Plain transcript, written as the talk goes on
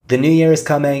The new year is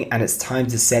coming and it's time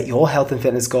to set your health and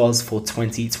fitness goals for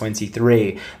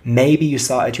 2023. Maybe you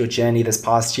started your journey this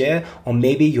past year, or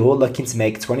maybe you're looking to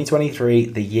make 2023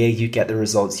 the year you get the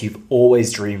results you've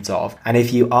always dreamed of. And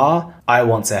if you are, I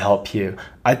want to help you.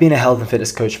 I've been a health and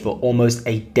fitness coach for almost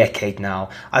a decade now.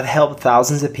 I've helped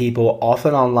thousands of people off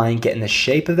and online get in the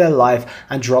shape of their life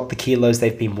and drop the kilos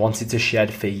they've been wanting to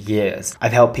shed for years.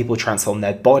 I've helped people transform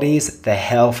their bodies, their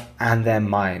health, and their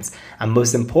minds. And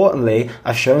most importantly,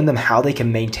 I've shown them how they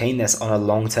can maintain this on a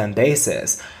long-term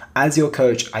basis. As your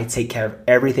coach, I take care of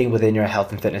everything within your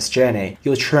health and fitness journey,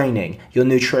 your training, your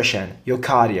nutrition, your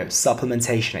cardio,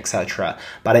 supplementation, etc.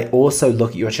 But I also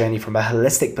look at your journey from a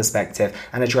holistic perspective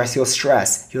and address your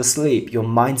stress, your sleep, your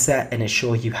mindset, and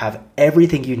ensure you have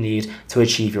everything you need to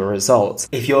achieve your results.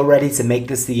 If you're ready to make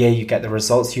this the year you get the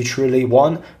results you truly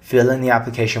want, fill in the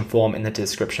application form in the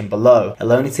description below.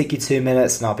 It'll only take you 2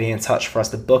 minutes and I'll be in touch for us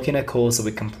to book in a call so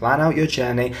we can plan out your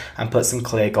journey and put some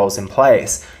clear goals in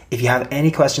place. If you have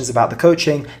any questions about the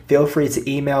coaching, feel free to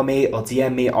email me or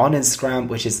DM me on Instagram,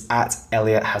 which is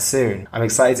 @ElliotHassoon. I'm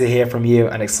excited to hear from you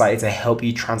and excited to help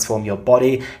you transform your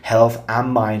body, health,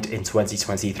 and mind in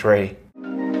 2023.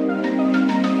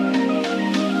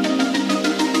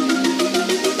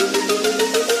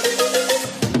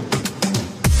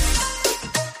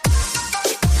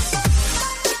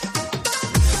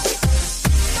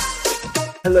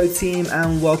 Hello team,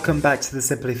 and welcome back to the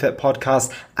Simply Fit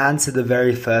podcast and to the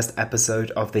very first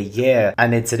episode of the year.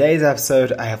 And in today's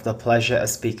episode, I have the pleasure of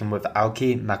speaking with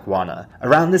Alki Makwana.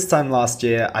 Around this time last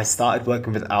year, I started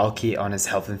working with Alki on his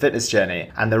health and fitness journey,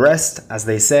 and the rest, as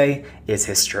they say, is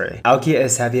history. Alki at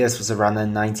his heaviest was around the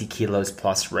 90 kilos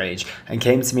plus range and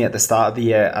came to me at the start of the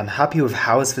year unhappy with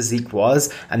how his physique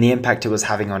was and the impact it was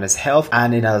having on his health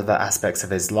and in other aspects of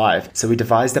his life. So we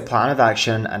devised a plan of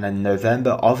action, and in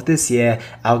November of this year,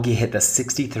 Alki hit the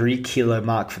 63 kilo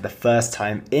mark for the first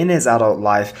time in his adult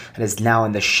life and is now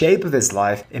in the shape of his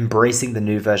life, embracing the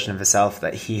new version of himself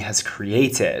that he has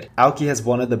created. Alki has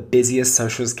one of the busiest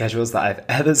social schedules that I've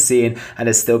ever seen and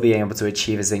is still being able to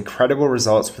achieve his incredible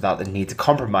results without the need to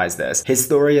compromise this. His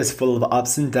story is full of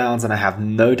ups and downs, and I have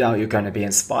no doubt you're going to be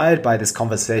inspired by this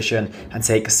conversation and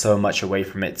take so much away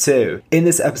from it too. In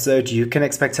this episode, you can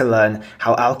expect to learn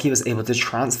how Alki was able to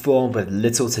transform with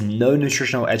little to no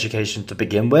nutritional education to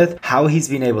begin with, how he's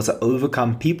been able to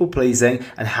overcome people pleasing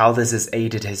and how this has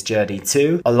aided his journey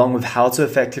too, along with how to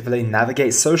effectively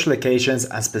navigate social occasions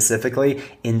and specifically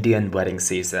Indian wedding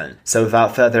season. So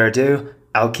without further ado,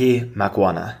 Alki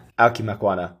Makwana. Alki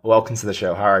Makwana, welcome to the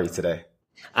show. How are you today?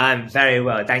 I'm very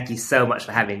well. Thank you so much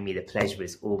for having me. The pleasure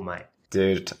is all mine.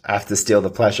 Dude, I have to steal the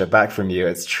pleasure back from you.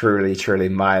 It's truly, truly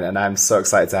mine. And I'm so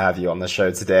excited to have you on the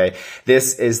show today.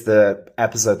 This is the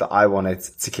episode that I wanted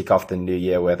to kick off the new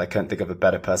year with. I couldn't think of a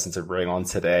better person to bring on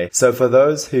today. So for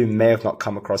those who may have not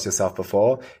come across yourself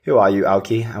before, who are you,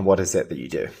 Alki, and what is it that you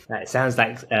do? It sounds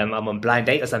like I'm on blind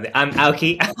date or something. I'm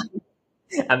Alki.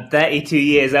 I'm 32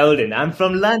 years old and I'm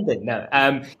from London.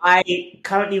 I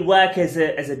currently work as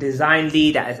a design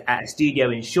lead at a studio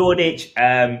in Shoreditch.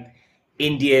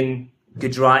 Indian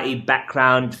Gujarati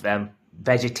background,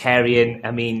 vegetarian.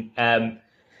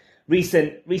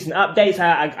 Recent updates.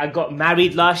 I got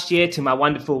married last year to my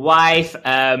wonderful wife.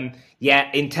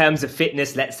 In terms of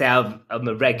fitness, let's say I'm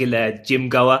a regular gym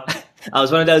goer. I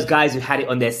was one of those guys who had it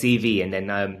on their CV, and then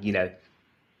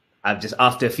I've just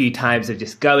after a few times of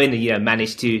just going and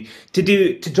managed to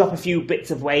drop a few bits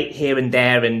of weight here and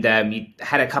there, and you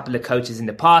had a couple of coaches in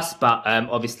the past, but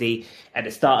obviously at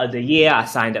the start of the year I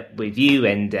signed up with you,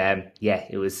 and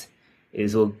it was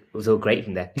all great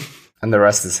from there. And the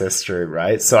rest is history,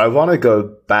 right? So I want to go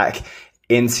back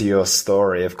into your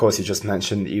story. Of course, you just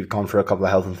mentioned that you've gone through a couple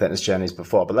of health and fitness journeys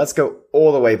before, but let's go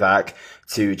all the way back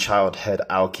to childhood,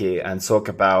 Alki, and talk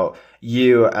about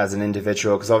you as an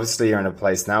individual, because obviously you're in a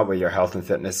place now where your health and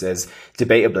fitness is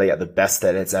debatably at the best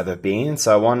that it's ever been.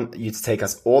 So I want you to take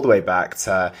us all the way back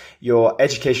to your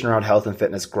education around health and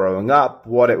fitness growing up,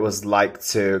 what it was like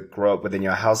to grow up within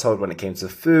your household when it came to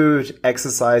food,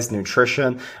 exercise,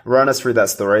 nutrition. Run us through that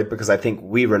story, because I think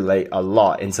we relate a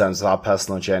lot in terms of our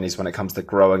personal journeys when it comes to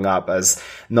growing up as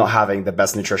not having the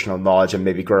best nutritional knowledge and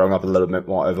maybe growing up a little bit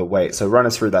more overweight. So run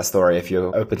us through that story if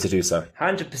you're open to do so.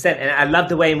 100%. And I love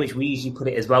the way in which we usually put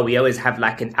it as well. We always have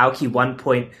like an Alki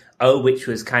 1.0, which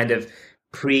was kind of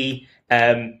pre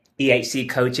EHC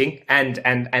coaching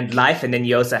and life. And then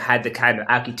you also had the kind of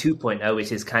Alki 2.0,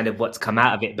 which is kind of what's come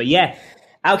out of it. But yeah,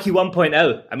 Alki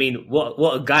 1.0, I mean,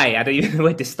 what a guy. I don't even know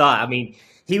where to start. I mean,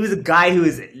 he was a guy who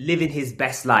was living his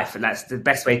best life. And that's the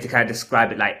best way to kind of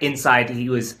describe it. Like inside, he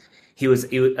was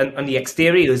on the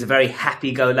exterior, he was a very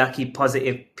happy-go-lucky,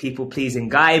 positive, people-pleasing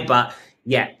guy. But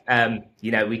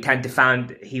we kind of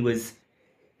found he was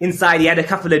inside. He had a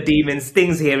couple of demons,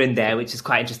 things here and there, which is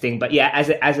quite interesting. But yeah,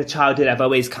 as a childhood, I've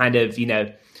always kind of,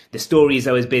 the story's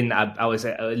always been, I was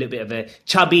a little bit of a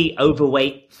chubby,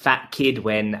 overweight, fat kid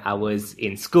when I was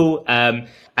in school. I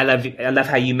love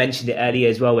how you mentioned it earlier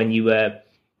as well when you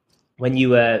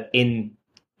were in,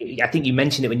 I think you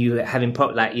mentioned it when you were having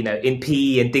in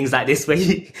PE and things like this, where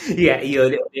you're a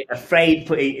little bit afraid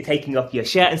taking off your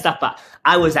shirt and stuff. But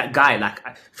I was that guy,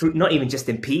 not even just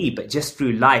in PE, but just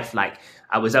through life. Like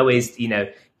I was always,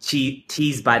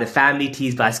 teased by the family,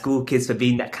 teased by school kids for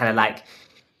being that kind of like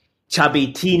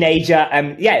chubby teenager.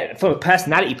 From a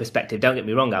personality perspective, don't get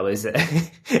me wrong, I was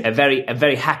a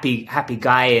very happy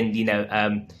guy,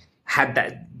 and had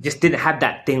that. Just didn't have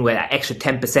that thing where that extra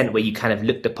 10% where you kind of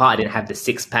looked the part. I didn't have the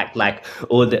six pack like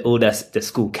all the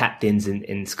school captains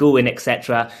in school and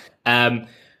etc. But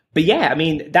yeah, I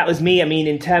mean, that was me. I mean,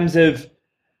 in terms of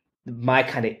my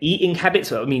kind of eating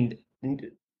habits,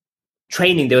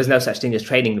 training, there was no such thing as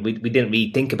training. We didn't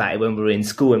really think about it when we were in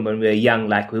school and when we were young.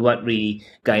 Like we weren't really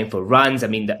going for runs. I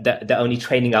mean, the only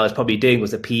training I was probably doing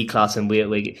was a PE class, and we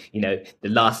the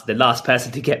last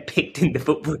person to get picked in the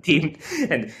football team,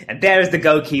 and there is the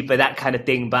goalkeeper, that kind of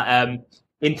thing. But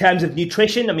in terms of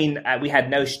nutrition, I mean, we had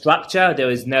no structure. There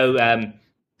was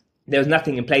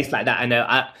nothing in place like that. I know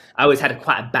I always had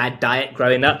quite a bad diet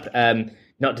growing up.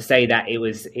 Not to say that it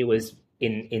was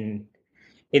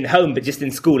in home, but just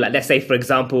in school. Like, let's say, for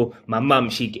example, my mum,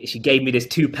 she gave me this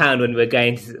 £2 when we're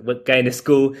going to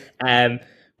school.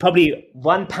 Probably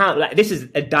 £1. Like, this is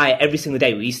a diet every single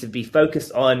day. We used to be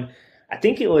focused on, I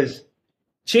think it was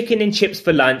chicken and chips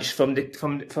for lunch from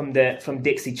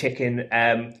Dixie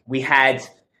Chicken. We had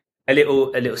a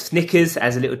little Snickers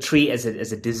as a little treat, as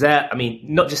a dessert. I mean,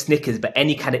 not just Snickers, but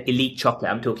any kind of elite chocolate.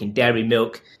 I'm talking Dairy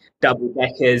Milk, Double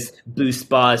Deckers, Boost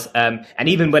bars, and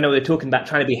even when we were talking about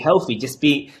trying to be healthy, just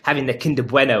having the Kinder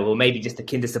Bueno or maybe just a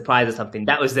Kinder Surprise or something.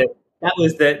 That was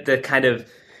the kind of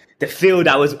the field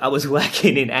I was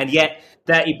working in. And yet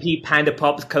 30p Panda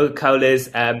Pops, Coca-Colas,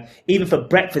 even for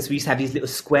breakfast we used to have these little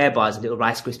square bars, little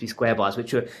Rice Krispie square bars,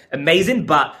 which were amazing.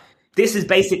 But this is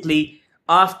basically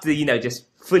after just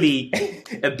fully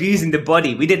abusing the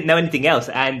body. We didn't know anything else,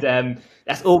 and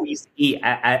that's all we used to eat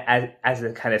as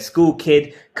a kind of school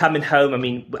kid coming home. I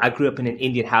mean, I grew up in an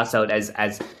Indian household,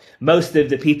 as most of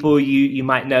the people you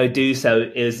might know do.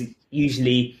 So it was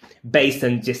usually based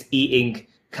on just eating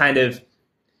kind of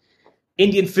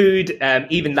Indian food,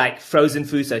 even like frozen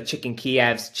food, so chicken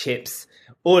Kievs, chips,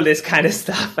 all this kind of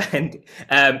stuff, and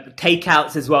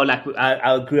takeouts as well. Like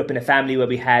I grew up in a family where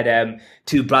we had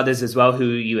two brothers as well,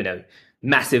 who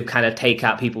massive kind of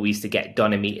takeout people. We used to get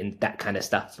doner meat and that kind of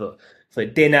stuff for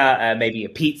dinner, maybe a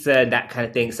pizza and that kind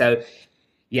of thing. So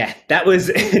yeah, that was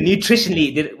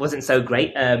nutritionally, it wasn't so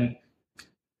great.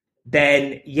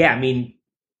 Then yeah, I mean,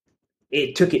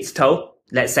 it took its toll.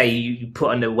 Let's say you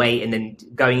put on the weight, and then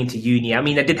going into uni, I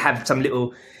mean, I did have some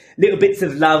little bits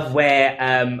of love where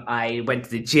I went to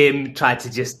the gym, tried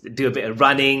to just do a bit of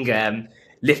running,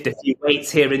 lift a few weights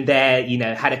here and there,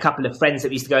 had a couple of friends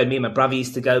that used to go, and me and my brother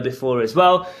used to go before as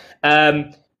well.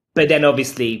 But then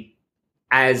obviously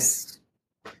as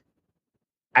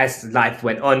life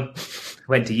went on,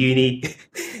 went to uni,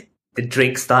 the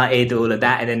drink started, all of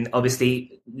that. And then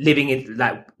obviously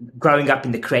growing up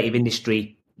in the creative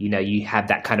industry, you have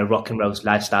that kind of rock and roll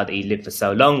lifestyle that you live for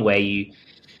so long, where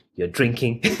you're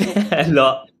drinking a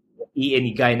lot, eating,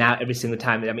 you're going out every single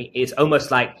time. I mean, it's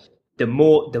almost like the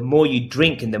more you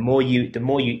drink and the more you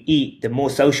eat, the more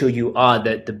social you are,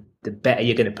 the better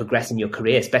you're going to progress in your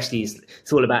career. Especially,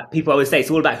 it's all about, people always say it's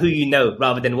all about who you know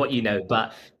rather than what you know.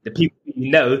 But the people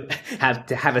you know have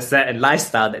to have a certain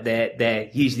lifestyle that they're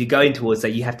usually going towards. So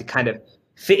you have to kind of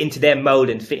fit into their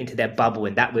mold and fit into their bubble.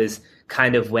 And that was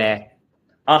kind of where,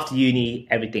 after uni,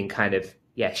 everything kind of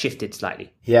shifted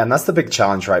slightly. Yeah, and that's the big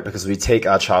challenge, right? Because we take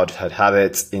our childhood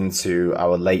habits into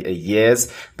our later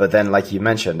years, but then, like you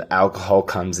mentioned, alcohol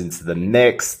comes into the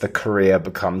mix, the career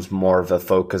becomes more of a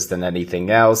focus than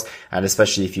anything else, and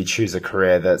especially if you choose a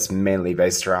career that's mainly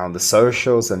based around the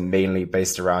socials and mainly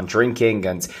based around drinking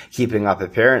and keeping up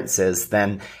appearances,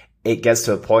 then it gets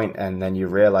to a point and then you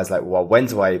realize, like, well, when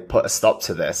do I put a stop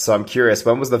to this? So I'm curious,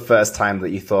 when was the first time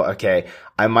that you thought, okay,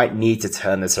 I might need to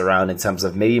turn this around in terms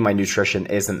of maybe my nutrition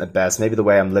isn't the best, maybe the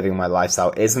way I'm living my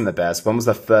lifestyle isn't the best? When was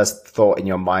the first thought in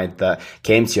your mind that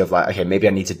came to you of like, okay, maybe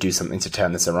I need to do something to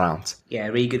turn this around? Yeah,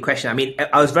 really good question. I mean,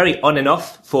 I was very on and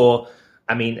off for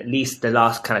I mean, at least the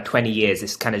last kind of 20 years,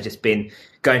 it's kind of just been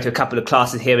going to a couple of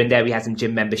classes here and there. We had some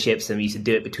gym memberships and we used to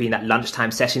do it between that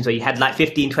lunchtime sessions where you had like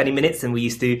 15, 20 minutes and we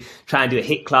used to try and do a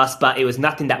HIIT class, but it was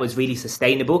nothing that was really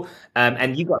sustainable.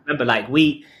 And you got to remember, like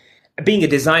being a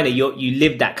designer, you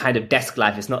live that kind of desk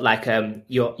life. It's not like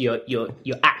you're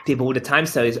active all the time.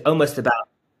 So it's almost about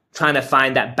trying to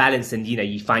find that balance, and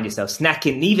you find yourself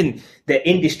snacking. And even the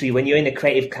industry, when you're in the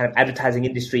creative kind of advertising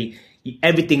industry,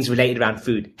 everything's related around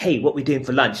food. Hey, what we doing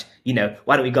for lunch?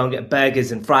 Why don't we go and get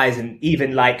burgers and fries? And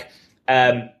even like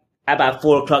about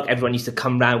 4 o'clock, everyone used to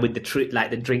come round with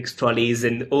the drinks trolleys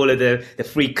and all of the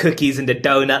free cookies and the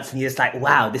donuts, and you're just like,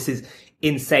 wow, this is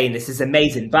insane, this is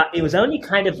amazing. But it was only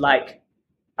kind of like,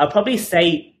 I'll probably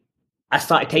say I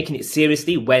started taking it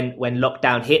seriously when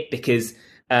lockdown hit, because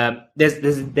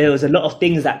there was a lot of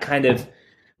things that kind of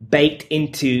baked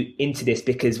into this,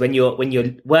 because when you're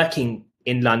working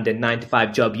in London 9 to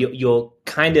 5 job, you're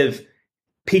kind of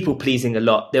people pleasing a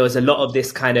lot. There was a lot of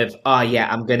this kind of,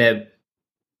 I'm gonna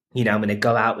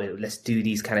go out, let's do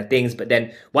these kind of things. But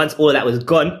then once all that was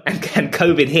gone and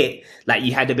COVID hit, like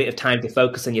you had a bit of time to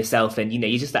focus on yourself, and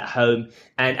you're just at home.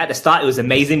 And at the start it was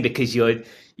amazing because you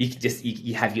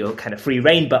have your kind of free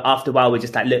reign. But after a while we're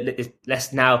just like, look,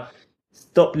 let's now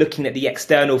stop looking at the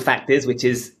external factors, which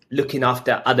is looking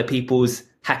after other people's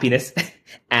happiness,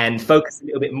 and focus a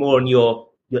little bit more on your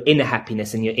inner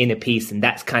happiness and your inner peace. And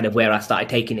that's kind of where I started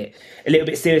taking it a little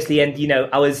bit seriously. And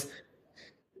I was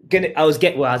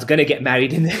gonna get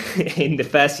married in the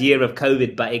first year of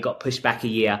COVID, but it got pushed back a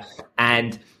year.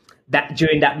 And that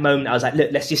during that moment, I was like,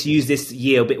 look, let's just use this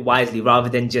year a bit wisely, rather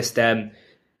than just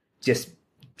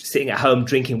sitting at home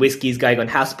drinking whiskeys, going on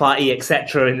house party,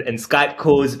 etc., and Skype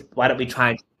calls. Why don't we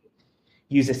try and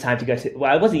use this time to go to?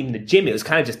 Well, it wasn't even the gym; it was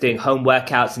kind of just doing home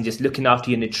workouts and just looking after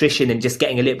your nutrition and just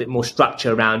getting a little bit more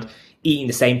structure around eating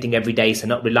the same thing every day, so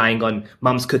not relying on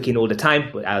mum's cooking all the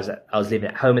time. I was living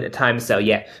at home at the time, so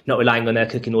not relying on her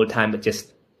cooking all the time, but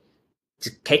just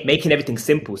making everything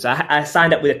simple. So I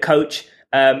signed up with a coach,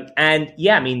 and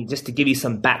just to give you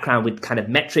some background with kind of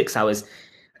metrics, I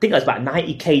think I was about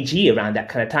 90 kg around that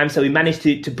kind of time. So we managed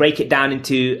to break it down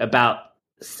into about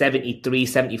 73,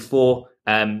 74,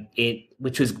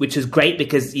 which was great,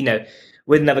 because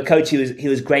with another coach he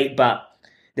was great, but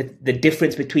the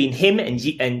difference between him and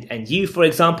you, for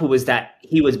example, was that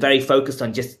he was very focused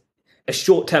on just a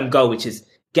short-term goal, which is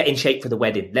get in shape for the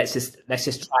wedding. Let's just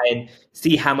try and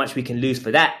see how much we can lose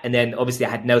for that. And then obviously I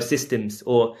had no systems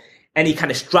or any kind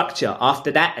of structure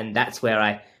after that. And that's where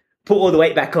I put all the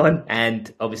weight back on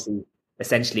and obviously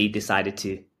essentially decided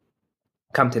to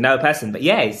come to know a person. But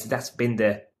that's been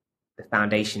the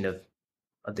foundation of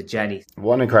the journey.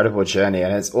 What an incredible journey.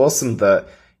 And it's awesome that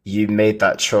you made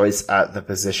that choice at the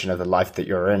position of the life that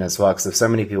you're in as well. Because if so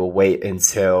many people wait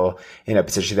until,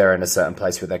 potentially they're in a certain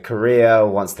place with their career,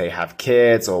 once they have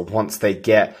kids, or once they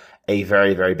get a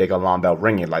very, very big alarm bell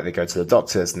ringing, like they go to the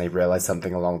doctors and they realize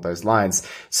something along those lines.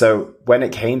 So when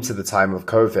it came to the time of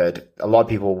COVID, a lot of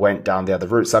people went down the other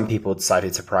route. Some people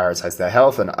decided to prioritize their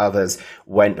health, and others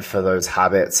went for those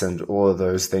habits and all of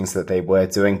those things that they were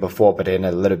doing before, but in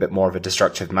a little bit more of a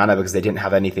destructive manner because they didn't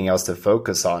have anything else to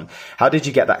focus on. How did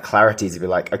you get that clarity to be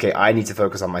like, okay, I need to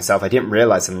focus on myself? I didn't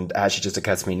realize, and it actually just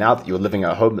occurred to me now, that you were living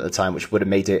at home at the time, which would have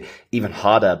made it even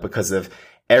harder because of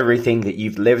everything that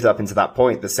you've lived up into that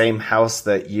point, the same house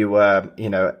that you were,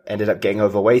 ended up getting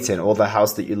overweight in, or the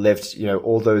house that you lived,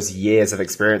 all those years of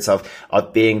experience of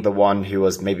being the one who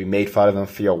was maybe made fun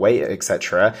of for your weight,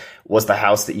 etc., was the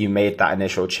house that you made that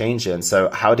initial change in. So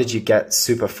how did you get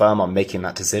super firm on making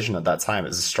that decision at that time? It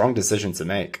was a strong decision to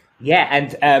make. Yeah,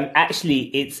 and actually,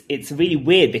 it's really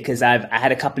weird because I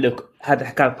had a couple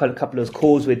of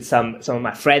calls with some of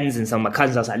my friends and some of my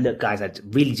cousins. I was like, look, guys, I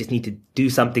really just need to do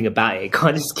something about it. I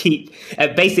can't just keep.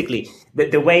 Basically,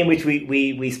 the way in which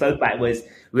we spoke about it was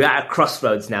we're at a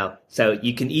crossroads now. So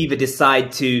you can either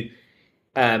decide to,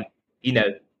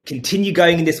 continue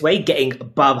going in this way, getting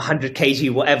above 100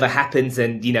 kg, whatever happens,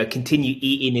 and continue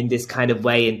eating in this kind of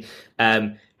way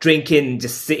and drinking,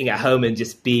 just sitting at home and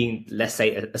just being, let's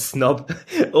say, a snob,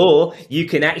 or you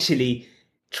can actually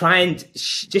try and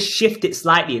just shift it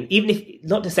slightly. And even if,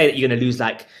 not to say that you're going to lose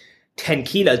like 10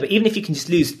 kilos, but even if you can just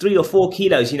lose 3 or 4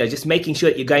 kilos, just making sure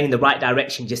that you're going in the right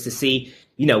direction just to see,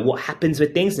 what happens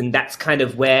with things. And that's kind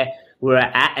of where we're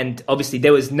at. And obviously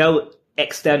there was no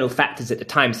external factors at the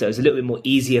time. So it was a little bit more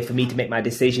easier for me to make my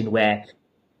decision where,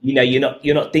 you're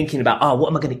not thinking about, what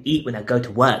am I going to eat when I go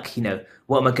to work?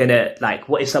 What am I going to,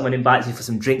 what if someone invites me for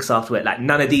some drinks afterward? Like,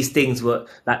 none of these things were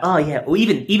like, or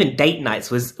even date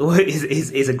nights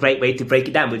is a great way to break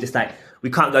it down. We're just like,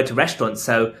 we can't go to restaurants.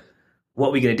 So what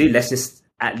are we going to do? Let's just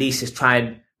at least just try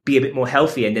and be a bit more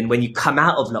healthy. And then when you come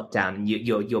out of lockdown and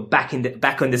you're back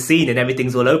on the scene and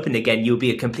everything's all open again, you'll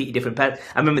be a completely different person.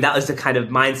 I remember that was the kind of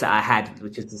mindset I had,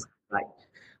 which is just like,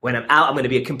 when I'm out, I'm going to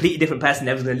be a completely different person.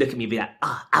 Everyone's going to look at me and be like,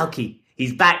 Alki,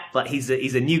 he's back, but he's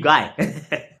a new guy.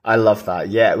 I love that.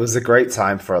 Yeah, it was a great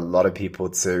time for a lot of people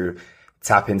to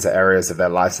tap into areas of their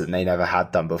lives that they never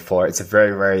had done before. It's a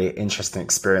very, very interesting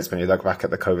experience when you look back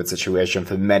at the COVID situation.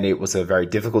 For many, it was a very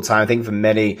difficult time. I think for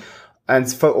many, and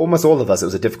for almost all of us, it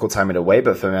was a difficult time in a way,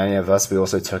 but for many of us, we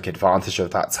also took advantage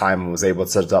of that time and was able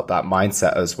to adopt that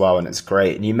mindset as well. And it's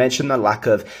great. And you mentioned the lack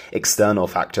of external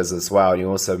factors as well. And you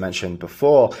also mentioned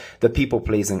before the people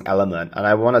pleasing element. And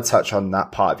I want to touch on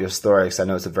that part of your story because I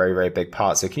know it's a very, very big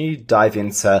part. So can you dive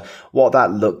into what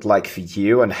that looked like for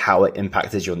you and how it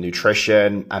impacted your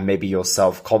nutrition and maybe your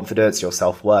self-confidence, your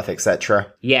self-worth,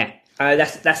 etc.? Yeah,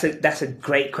 that's a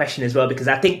great question as well, because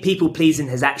I think people pleasing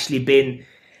has actually been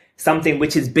something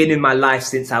which has been in my life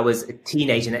since I was a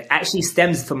teenager. And it actually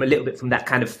stems from a little bit from that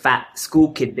kind of fat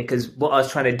school kid, because what I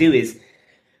was trying to do is,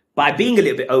 by being a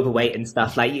little bit overweight and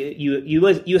stuff, like you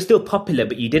were still popular,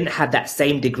 but you didn't have that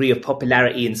same degree of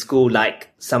popularity in school like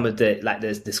some of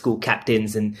the school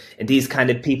captains and these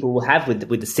kind of people will have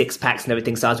with the six packs and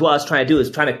everything. So what I was trying to do is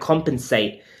trying to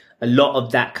compensate a lot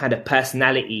of that kind of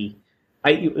personality.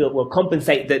 I will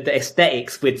compensate the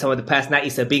aesthetics with some of the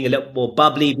personality. So being a little more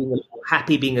bubbly, being a little more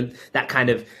happy, being that kind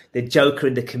of the joker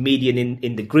and the comedian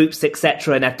in the groups,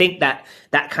 etc. And I think that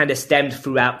kind of stemmed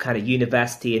throughout kind of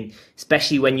university, and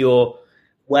especially when you're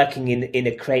working in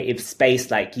a creative space,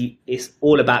 like it's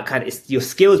all about kind of it's your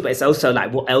skills, but it's also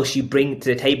like what else you bring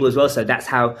to the table as well. So that's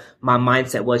how my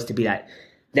mindset was, to be like,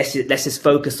 let's just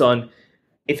focus on,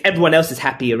 if everyone else is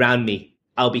happy around me,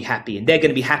 I'll be happy, and they're going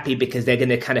to be happy because they're going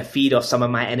to kind of feed off some of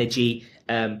my energy.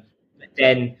 But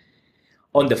then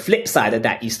on the flip side of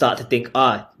that, you start to think,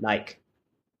 like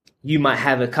you might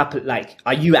have a couple, like,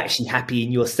 are you actually happy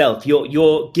in yourself?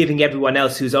 You're giving everyone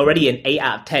else who's already an 8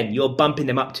 out of 10, you're bumping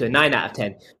them up to a 9 out of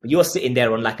 10, but you're sitting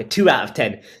there on like a 2 out of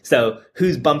 10. So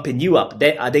who's bumping you up?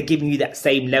 Are they giving you that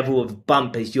same level of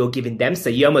bump as you're giving them? So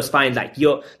you almost find like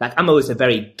I'm always a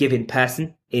very giving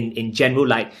person in general,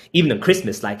 like even on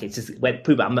Christmas, like it's just went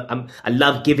through, but I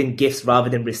love giving gifts rather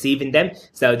than receiving them.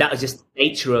 So that was just the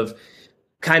nature of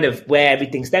kind of where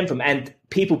everything stemmed from. And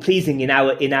people pleasing in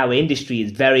our industry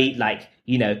is very like,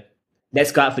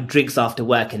 let's go out for drinks after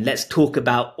work and let's talk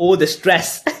about all the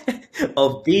stress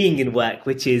of being in work,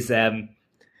 which is very,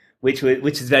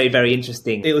 very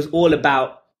interesting. It was all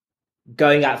about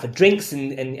going out for drinks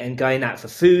and going out for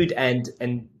food and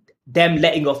them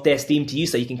letting off their steam to you,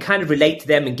 so you can kind of relate to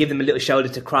them and give them a little shoulder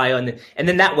to cry on. And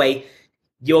then that way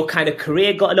your kind of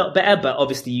career got a lot better, but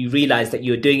obviously you realize that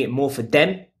you're doing it more for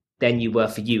them than you were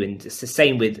for you. And it's the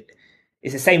same with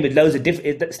loads of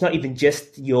different, it's not even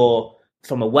just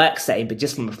from a work setting, but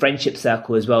just from a friendship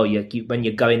circle as well. When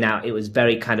you're going out, it was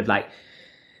very kind of like,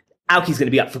 Alki's going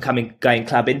to be up for going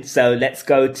clubbing, so let's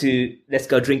go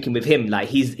drinking with him. Like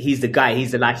he's the guy,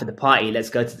 he's the life of the party. Let's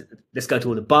go to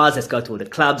all the bars, let's go to all the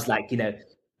clubs. Like,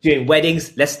 during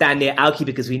weddings, let's stand near Alki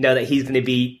because we know that he's going to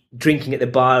be drinking at the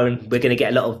bar and we're going to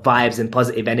get a lot of vibes and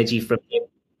positive energy from him.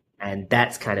 And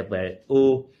that's kind of where it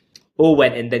all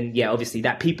went. And then, yeah, obviously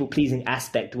that people pleasing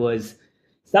aspect was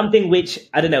something which,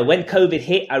 I don't know, when COVID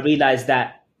hit, I realized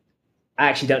that I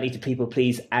actually don't need to people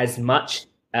please as much.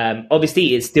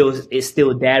 Obviously it's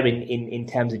still there in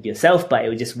terms of yourself, but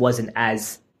it just wasn't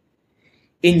as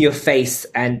in your face.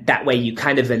 And that way you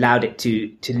kind of allowed it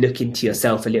to look into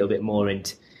yourself a little bit more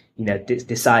and,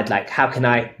 decide like, how can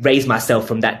I raise myself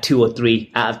from that 2 or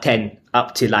 3 out of 10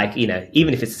 up to like,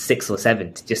 even if it's a 6 or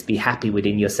 7, to just be happy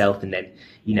within yourself. And then,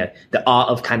 the art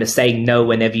of kind of saying no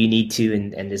whenever you need to.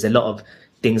 And there's a lot of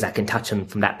things I can touch on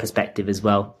from that perspective as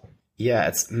well. Yeah,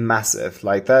 it's massive.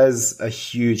 Like that is a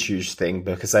huge, huge thing,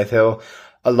 because I feel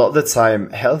a lot of the time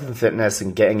health and fitness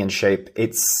and getting in shape,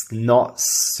 it's not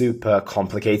super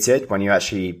complicated when you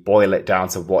actually boil it down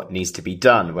to what needs to be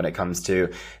done when it comes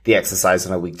to the exercise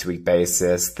on a week-to-week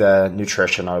basis, the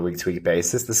nutrition on a week-to-week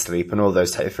basis, the sleep, and all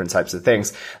those different types of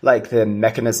things. Like the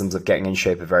mechanisms of getting in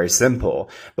shape are very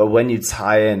simple, but when you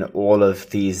tie in all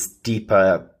of these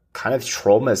deeper kind of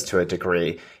traumas to a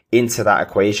degree into that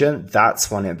equation, that's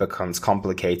when it becomes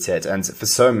complicated. And for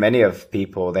so many of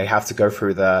people, they have to go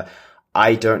through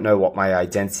I don't know what my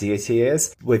identity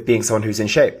is with being someone who's in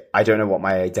shape. I don't know what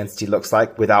my identity looks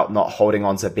like without not holding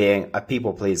on to being a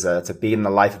people pleaser, to being the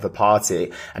life of the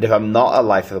party. And if I'm not a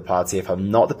life of the party, if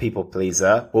I'm not the people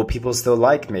pleaser, will people still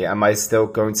like me? Am I still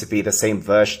going to be the same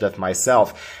version of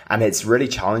myself? And it's really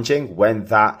challenging when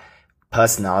that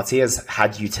personality has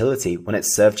had utility, when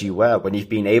it's served you well, when you've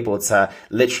been able to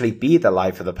literally be the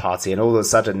life of the party, and all of a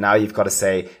sudden now you've got to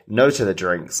say no to the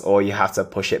drinks, or you have to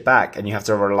push it back, and you have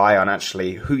to rely on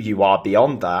actually who you are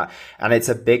beyond that. And it's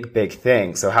a big, big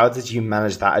thing. So how did you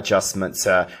manage that adjustment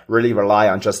to really rely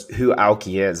on just who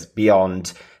Alki is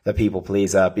beyond the people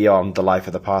pleaser, beyond the life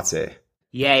of the party?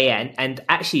 Yeah. And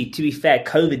actually, to be fair,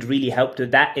 COVID really helped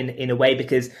with that in a way,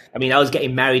 because, I mean, I was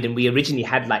getting married and we originally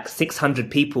had like 600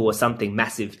 people or something,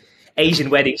 massive Asian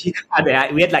wedding.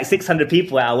 We had like 600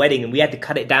 people at our wedding, and we had to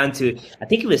cut it down to, I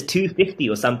think it was 250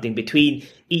 or something between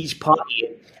each party.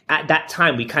 At that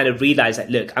time, we kind of realized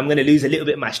that, look, I'm going to lose a little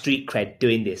bit of my street cred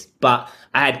doing this, but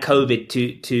I had COVID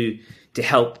to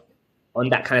help on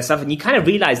that kind of stuff. And you kind of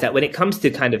realize that when it comes to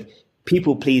kind of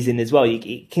people pleasing as well,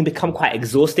 it can become quite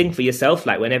exhausting for yourself.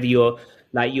 Like whenever you're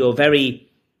very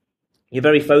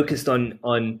focused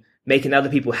on making other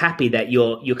people happy, that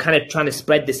you're kind of trying to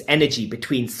spread this energy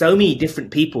between so many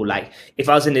different people. Like if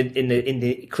I was in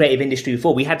the creative industry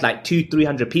before, we had like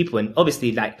 200-300 people, and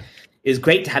obviously like it was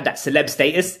great to have that celeb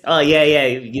status. Oh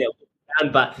yeah,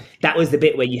 but that was the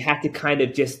bit where you had to kind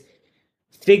of just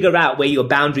figure out where your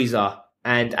boundaries are.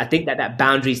 And I think that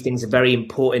boundaries thing is a very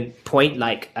important point,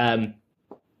 like to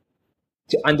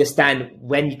understand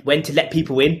when to let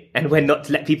people in and when not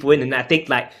to let people in. And I think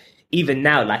like even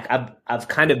now, like I've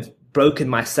kind of broken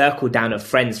my circle down of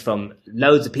friends from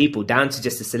loads of people down to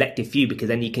just a selective few, because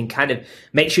then you can kind of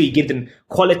make sure you give them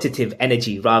qualitative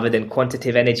energy rather than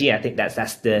quantitative energy. I think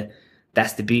that's the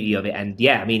beauty of it. And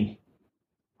yeah, I mean,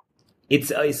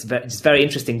 it's very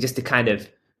interesting just to kind of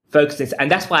focus, and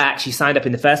that's why I actually signed up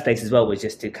in the first place as well, was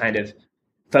just to kind of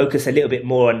focus a little bit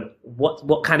more on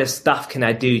what kind of stuff can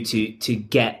I do to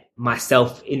get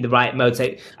myself in the right mode.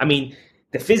 So I mean,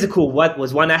 the physical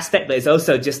was one aspect, but it's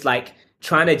also just like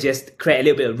trying to just create a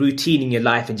little bit of routine in your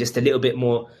life and just a little bit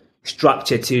more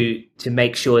structure to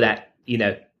make sure that you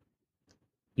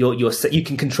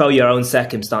can control your own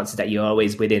circumstances that you're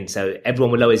always within. So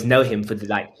everyone will always know him for the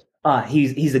like,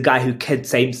 he's the guy who could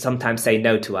sometimes say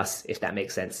no to us, if that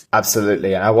makes sense.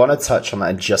 Absolutely. And I want to touch on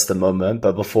that in just a moment.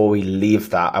 But before we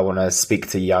leave that, I want to speak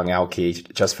to young Alki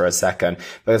just for a second,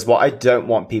 because what I don't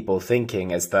want people thinking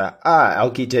is that,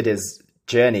 Alki did his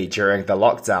journey during the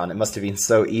lockdown. It must have been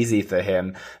so easy for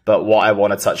him. But what I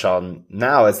want to touch on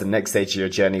now is the next stage of your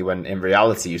journey, when in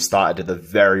reality you started at the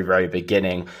very, very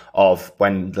beginning of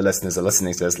when the listeners are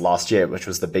listening to this last year, which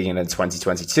was the beginning of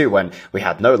 2022, when we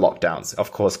had no lockdowns.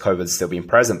 Of course, COVID's still been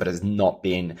present, but it's not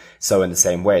been so in the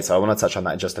same way. So I want to touch on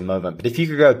that in just a moment. But if you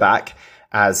could go back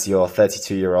as your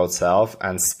 32-year-old self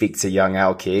and speak to young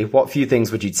Alki, what few things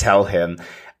would you tell him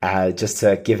just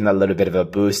to give him a little bit of a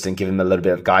boost and give him a little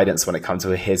bit of guidance when it comes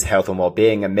to his health and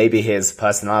well-being, and maybe his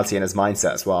personality and his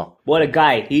mindset as well? What a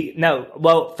guy.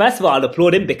 Well, first of all, I'll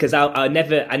applaud him, because I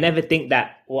never think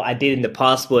that what I did in the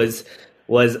past was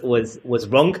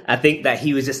wrong. I think that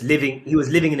he was living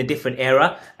in a different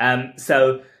era.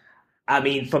 So, I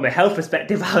mean, from a health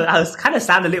perspective, I was kind of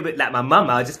sound a little bit like my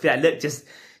mum. I would just be like, look,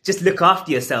 just look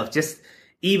after yourself.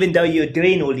 Even though you're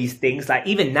doing all these things, like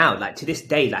even now, like to this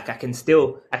day, like I can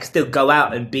still go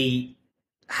out and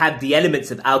have the elements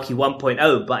of Alki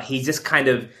 1.0, but he's just kind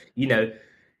of,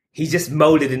 he's just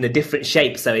molded in a different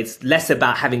shape. So it's less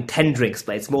about having 10 drinks,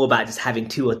 but it's more about just having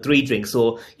 2 or 3 drinks.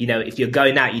 Or, if you're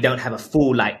going out, you don't have a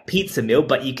full like pizza meal,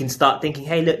 but you can start thinking,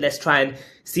 hey, look, let's try and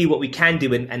see what we can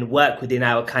do and work within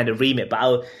our kind of remit.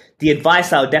 But the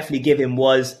advice I'll definitely give him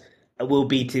will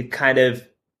be to kind of,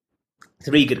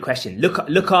 3 good questions.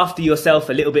 Look after yourself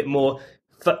a little bit more.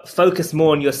 Focus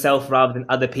more on yourself rather than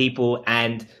other people,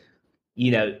 and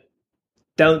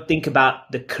don't think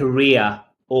about the career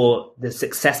or the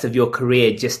success of your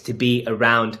career just to be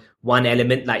around one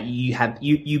element. Like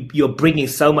you're bringing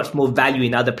so much more value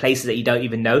in other places that you don't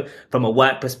even know, from a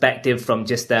work perspective, from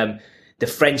just the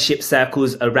friendship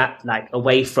circles around, like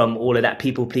away from all of that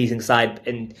people pleasing side,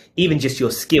 and even just your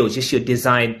skills, just your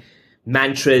design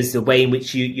mantras, the way in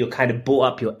which you're kind of brought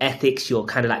up, your ethics, your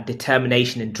kind of like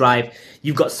determination and drive.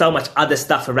 You've got so much other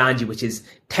stuff around you, which is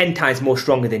 10 times more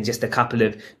stronger than just a couple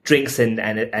of drinks and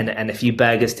a few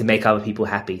burgers to make other people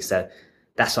happy. So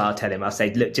that's what I'll tell him. I'll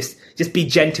say, look, just be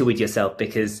gentle with yourself,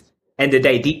 because end of the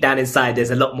day, deep down inside,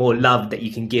 there's a lot more love that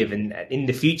you can give, and in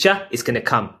the future, it's going to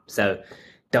come. So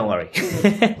don't worry.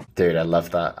 Dude, I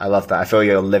love that. I feel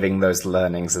you're living those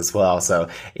learnings as well. So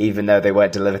even though they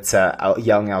weren't delivered to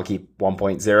young Alki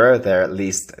 1.0, they're at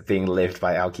least being lived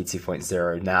by Alki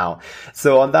 2.0 now.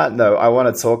 So on that note, I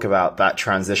want to talk about that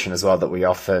transition as well that we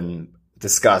often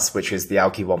discuss, which is the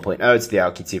Alki 1.0 to the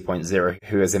Alki 2.0,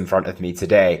 who is in front of me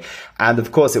today. And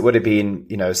of course, it would have been,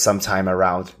 sometime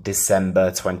around December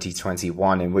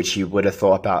 2021, in which you would have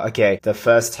thought about, okay, the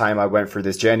first time I went through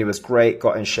this journey was great,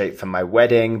 got in shape for my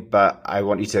wedding, but I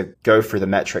want you to go through the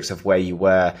metrics of where you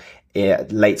were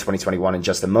late 2021 in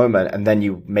just a moment. And then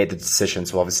you made the decision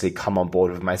to obviously come on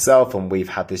board with myself, and we've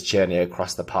had this journey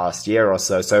across the past year or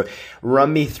so. So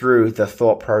run me through the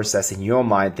thought process in your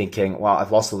mind, thinking, well,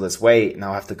 I've lost all this weight,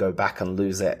 now I have to go back and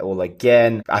lose it all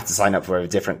again, I have to sign up for a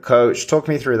different coach. Talk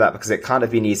me through that, because it can't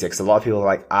have been easy, because a lot of people are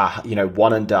like,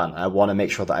 one and done. I want to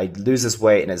make sure that I lose this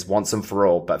weight and it's once and for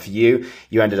all. But for you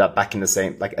ended up back in the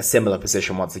same, like a similar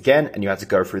position once again, and you had to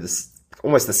go through this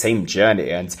almost the same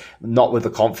journey, and not with the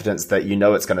confidence that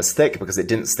it's going to stick, because it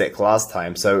didn't stick last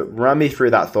time. So run me through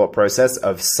that thought process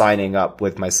of signing up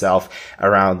with myself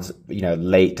around,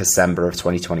 late December of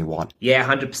 2021. Yeah,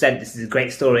 100%. This is a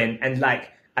great story. And like,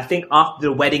 I think after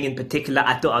the wedding in particular,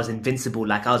 I thought I was invincible.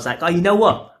 Like, I was like, oh, you know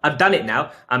what? I've done it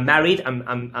now. I'm married.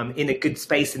 I'm in a good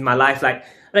space in my life. Like, I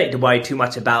don't need to worry too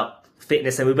much about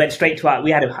fitness. And we went straight to we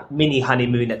had a mini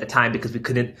honeymoon at the time, because we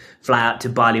couldn't fly out to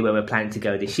Bali, where we're planning to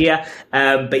go this year.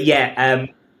 I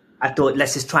thought,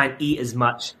 let's just try and eat as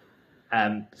much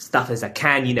stuff as I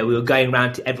can. We were going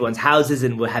around to everyone's houses,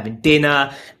 and we're having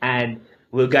dinner, and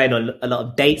we were going on a lot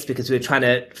of dates, because we were trying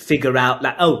to figure out,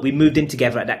 like, we moved in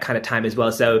together at that kind of time as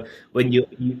well. So when you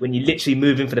literally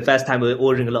move in for the first time, we were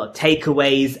ordering a lot of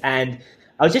takeaways, and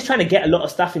I was just trying to get a lot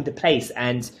of stuff into place.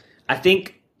 And I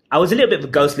think I was a little bit of a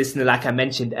ghost listener, like I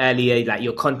mentioned earlier. Like,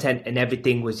 your content and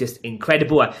everything was just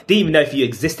incredible. I didn't even know if you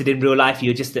existed in real life.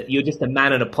 You're just a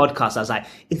man on a podcast. I was like,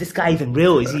 is this guy even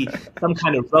real? Is he some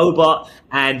kind of robot?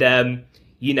 And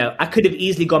I could have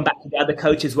easily gone back to the other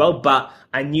coach as well, but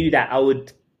I knew that I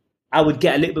would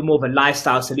get a little bit more of a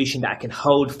lifestyle solution that I can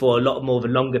hold for a lot more of a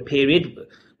longer period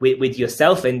with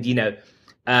yourself. And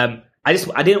I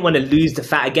didn't want to lose the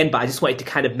fat again, but I just wanted to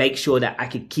kind of make sure that I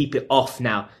could keep it off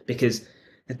now, because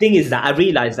the thing is that I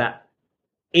realized that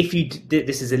if you,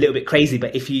 this is a little bit crazy,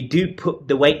 but if you do put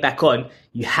the weight back on,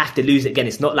 you have to lose it again.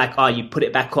 It's not like, you put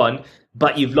it back on,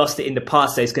 but you've lost it in the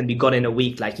past, so it's going to be gone in a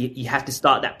week. Like, you have to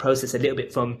start that process a little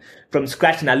bit from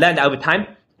scratch. And I learned that over time.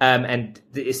 And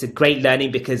it's a great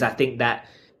learning, because I think that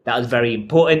was very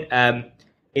important.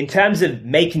 In terms of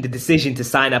making the decision to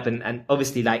sign up, and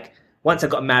obviously, like, once I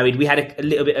got married, we had a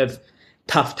little bit of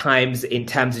tough times in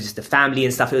terms of just the family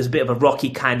and stuff. It was a bit of a rocky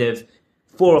kind of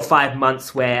 4 or 5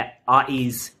 months where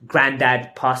Artie's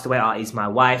granddad passed away. Artie's my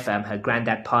wife. Her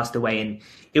granddad passed away, and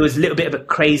it was a little bit of a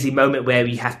crazy moment where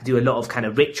we have to do a lot of kind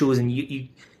of rituals, and you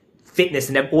fitness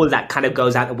and all that kind of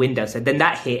goes out the window. So then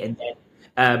that hit, and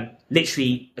then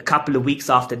literally a couple of weeks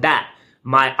after that,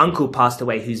 my uncle passed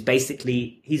away, he's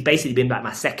basically been like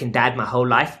my second dad my whole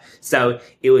life. So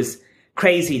it was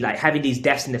crazy, like, having these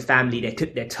deaths in the family. They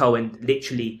took their toll, and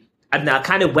literally, I don't know, I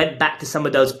kind of went back to some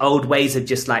of those old ways of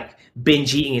just like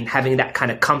binge eating and having that kind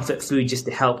of comfort food, just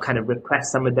to help kind of repress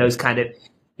some of those kind of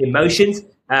emotions.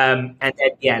 And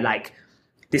then, like,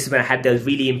 this is when I had those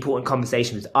really important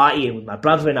conversations with Artie and with my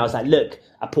brother. And I was like, look,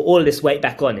 I put all of this weight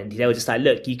back on. And they were just like,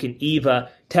 look, you can either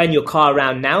turn your car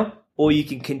around now, or you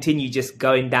can continue just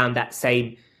going down that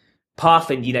same path.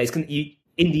 And,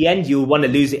 in the end, you'll want to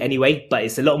lose it anyway, but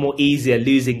it's a lot more easier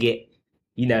losing it,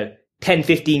 10,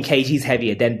 15 kgs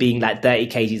heavier than being like 30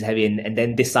 kgs heavier, and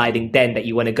then deciding then that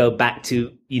you want to go back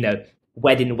to,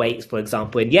 wedding weights, for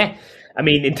example. And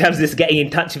in terms of just getting in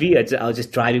touch with you, I was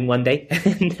just driving one day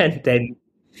and then,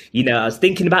 I was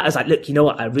thinking about it. I was like, look, you know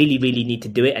what? I really, really need to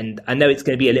do it. And I know it's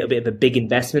going to be a little bit of a big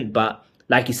investment, but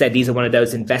like you said, these are one of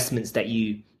those investments that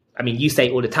you say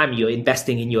all the time, you're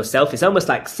investing in yourself. It's almost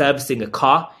like servicing a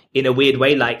car in a weird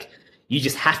way. Like, you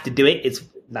just have to do it. It's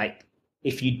like,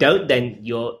 if you don't, then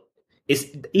it's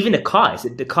even a car.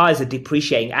 The car is a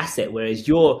depreciating asset, whereas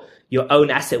your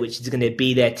own asset, which is going to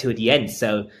be there till the end.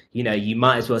 So, you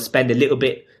might as well spend a little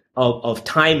bit of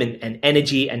time and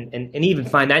energy and even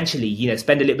financially,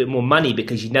 spend a little bit more money,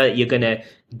 because you know that you're going to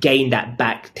gain that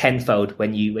back tenfold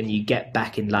when you get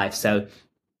back in life. So,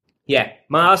 yeah,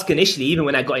 my ask initially, even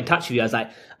when I got in touch with you, I was like,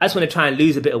 I just want to try and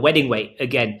lose a bit of wedding weight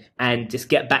again and just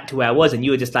get back to where I was. And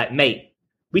you were just like, mate,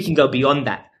 we can go beyond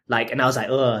that. Like, and I was like,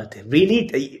 oh, really?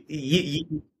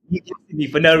 You tested me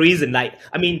for no reason. Like,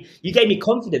 you gave me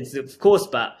confidence, of course,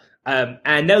 but and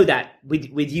I know that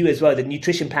with you as well, the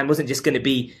nutrition plan wasn't just going to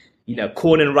be,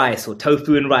 corn and rice or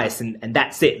tofu and rice and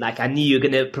that's it. Like, I knew you were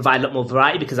going to provide a lot more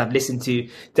variety, because I've listened to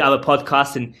other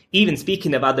podcasts, and even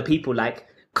speaking of other people like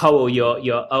Cole,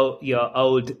 your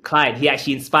old client, he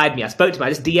actually inspired me. I spoke to him. I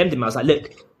just DM'd him. I was like,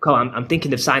 look, Cole, I'm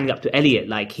thinking of signing up to Elliot.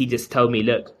 Like, he just told me,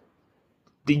 look,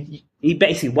 he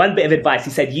basically, one bit of advice,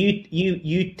 he said,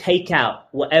 you take out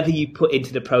whatever you put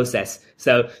into the process.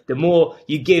 So the more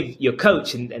you give your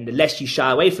coach and the less you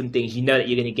shy away from things, you know that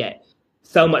you're going to get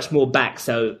so much more back.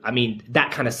 So, I mean,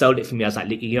 that kind of sold it for me. I was like,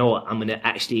 you know what, I'm going to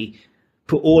actually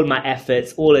put all my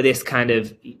efforts, all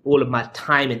of my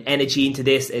time and energy into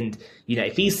this. And, you know,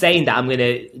 if he's saying that I'm going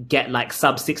to get like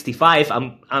sub 65,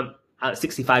 I'm at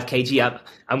 65 kg,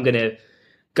 I'm going to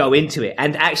go into it.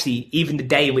 And actually, even the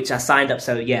day in which I signed up,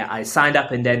 so yeah, I signed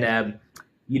up, and then,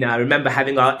 you know, I remember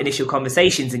having our initial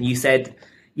conversations, and you said,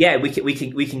 yeah, we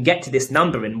can get to this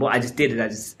number. And what I just did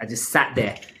is I just sat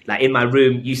there, like in my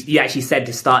room. You actually said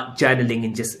to start journaling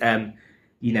and just,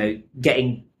 you know,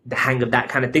 getting the hang of that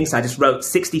kind of thing. So I just wrote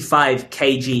 65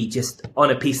 kg just on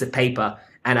a piece of paper,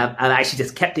 and I actually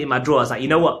just kept it in my drawer. I was like, you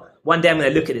know what? One day I'm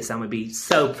going to look at this, I'm going to be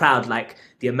so proud, like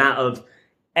the amount of,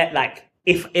 like,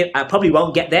 if I probably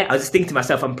won't get there. I was just thinking to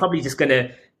myself, I'm probably just going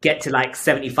to get to like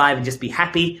 75 and just be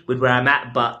happy with where I'm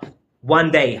at. But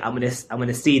one day I'm going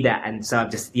to see that. And so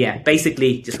I've just, yeah,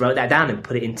 basically just wrote that down and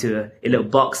put it into a little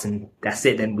box, and that's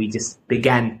it. Then we just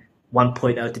began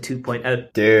 1.0 to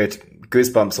 2.0. Dude,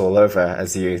 goosebumps all over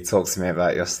as you talk to me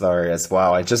about your story as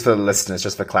well. And just for the listeners,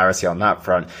 just for clarity on that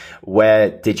front,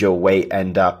 where did your weight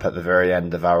end up at the very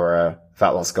end of our fat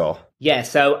loss goal? Yeah,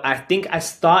 so I think I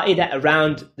started at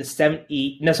around the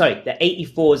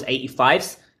 84s,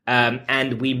 85s.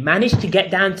 And we managed to get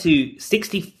down to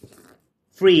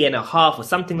 63 and a half or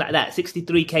something like that,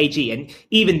 63 kg. And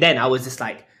even then I was just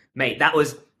like, mate, that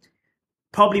was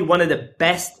probably one of the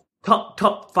best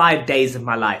top 5 days of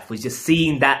my life, was just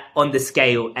seeing that on the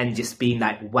scale and just being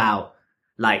like, wow,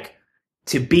 like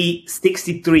to be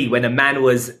 63 when a man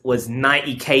was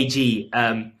 90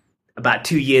 kg, about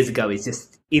 2 years ago is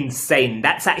just insane.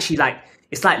 That's actually like,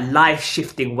 it's like life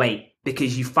shifting weight,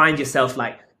 because you find yourself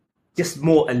like just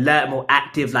more alert, more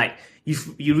active. Like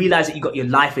you realize that you got your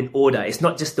life in order. It's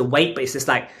not just the weight, but it's just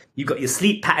like you've got your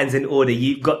sleep patterns in order.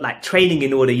 You've got like training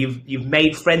in order. You've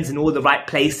made friends in all the right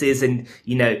places. And,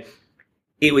 you know,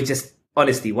 it was just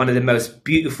honestly one of the most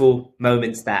beautiful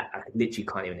moments that I literally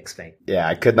can't even explain. Yeah,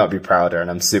 I could not be prouder,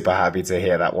 and I'm super happy to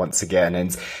hear that once again.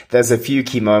 And there's a few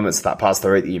key moments of that past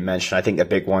story that you mentioned. I think a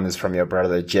big one is from your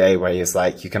brother Jay, where he's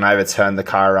like, you can either turn the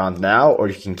car around now or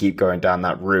you can keep going down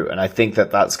that route. And I think that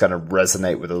that's going to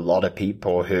resonate with a lot of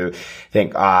people who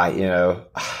think, I've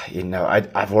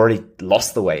already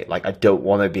lost the weight. Like, I don't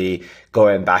want to be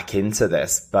going back into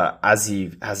this. But as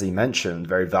he mentioned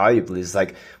very valuably, it's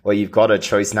like, well, you've got a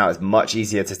choice now. It's much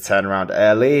easier to turn around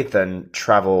early than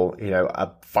travel,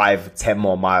 5-10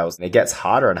 more miles. And it gets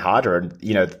harder and harder. And,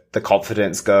 the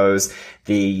confidence goes,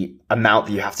 the amount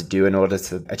that you have to do in order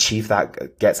to achieve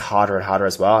that gets harder and harder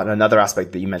as well. And another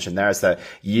aspect that you mentioned there is that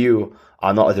you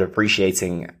are not a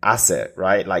depreciating asset,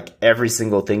 right? Like every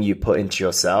single thing you put into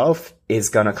yourself is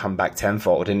going to come back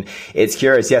tenfold. And it's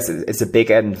curious. Yes, it's a big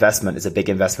investment. It's a big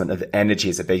investment of energy.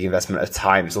 It's a big investment of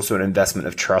time. It's also an investment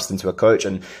of trust into a coach,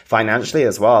 and financially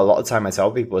as well. A lot of time I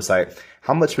tell people, it's like,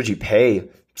 how much would you pay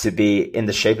to be in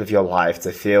the shape of your life,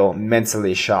 to feel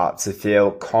mentally sharp, to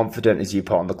feel confident as you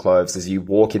put on the clothes, as you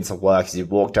walk into work, as you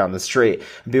walk down the street?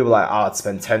 And people are like, I'd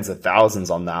spend tens of thousands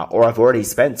on that, or I've already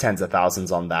spent tens of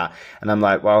thousands on that. And I'm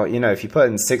like, well, if you put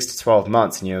in 6 to 12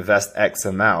 months and you invest X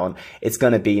amount, it's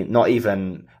going to be not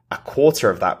even a quarter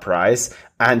of that price,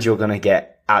 and you're going to get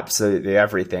absolutely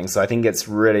everything. So I think it's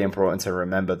really important to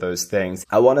remember those things.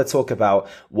 I want to talk about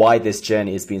why this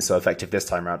journey has been so effective this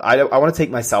time around. I want to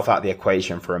take myself out of the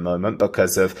equation for a moment,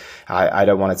 because I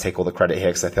don't want to take all the credit here,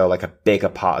 because I feel like a bigger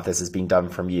part of this has been done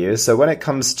from you. So when it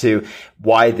comes to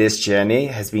why this journey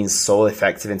has been so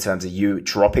effective in terms of you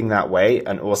dropping that weight,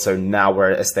 and also now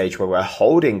we're at a stage where we're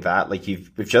holding that, like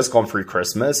we've just gone through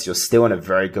Christmas, you're still in a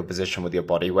very good position with your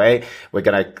body weight. We're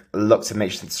going to look to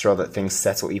make sure that things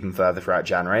settle even further throughout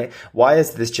January. Why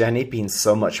has this journey been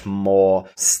so much more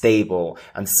stable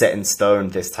and set in stone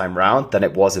this time round than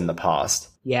it was in the past?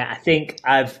 Yeah, I think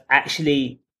I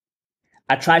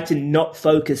tried to not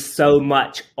focus so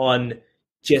much on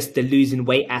just the losing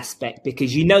weight aspect,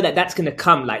 because that's going to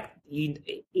come, like,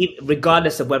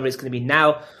 regardless of whether it's going to be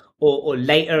now or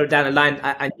later down the line.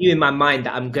 I knew in my mind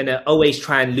that I'm going to always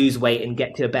try and lose weight and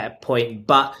get to a better point.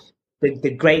 But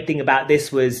the great thing about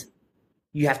this was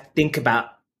you have to think about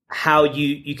how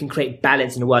you can create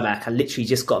balance in the world. Like, I literally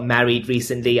just got married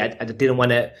recently. I didn't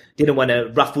want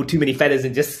to ruffle too many feathers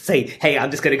and just say, hey,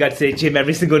 I'm just going to go to the gym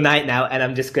every single night now, and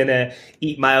I'm just going to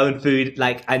eat my own food.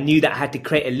 Like, I knew that I had to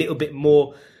create a little bit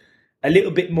more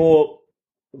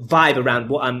vibe around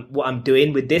what I'm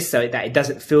doing with this, so that it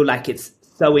doesn't feel like it's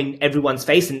so in everyone's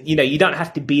face. And, you don't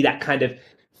have to be that kind of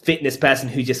fitness person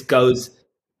who just goes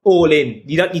all in.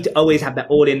 You don't need to always have that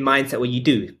all in mindset. Well, you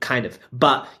do kind of,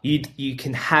 but you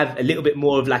can have a little bit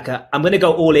more of like a, I'm going to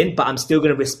go all in, but I'm still going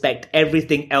to respect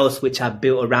everything else which I've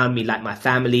built around me, like my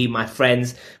family, my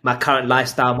friends, my current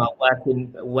lifestyle, my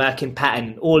working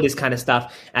pattern, all this kind of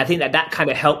stuff. And I think that that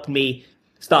kind of helped me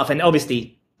start off. And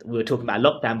obviously we were talking about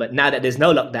lockdown, but now that there's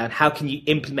no lockdown, how can you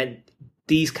implement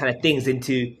these kind of things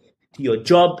into to your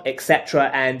job, etc.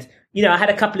 And I had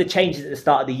a couple of changes at the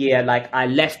start of the year. Like I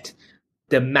left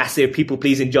the massive people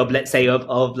pleasing job, let's say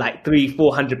of like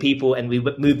 300-400 people, and we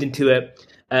moved into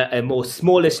a more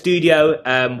smaller studio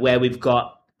where we've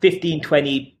got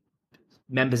 15-20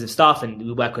 members of staff, and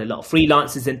we work with a lot of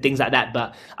freelancers and things like that.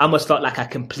 But I almost felt like I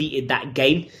completed that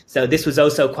game. So this was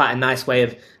also quite a nice way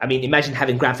of, I mean, imagine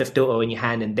having Grand Theft Auto in your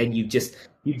hand, and then you've just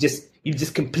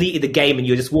completed the game and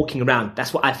you're just walking around.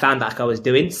 That's what I found like I was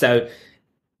doing. So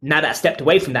now that I stepped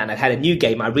away from that and I've had a new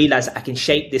game, I realized that I can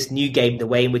shape this new game the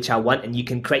way in which I want, and you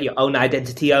can create your own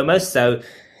identity almost. So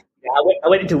I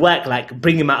went into work like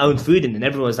bringing my own food in, and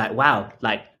everyone was like, wow.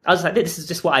 Like I was like, this is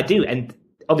just what I do. And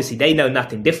obviously they know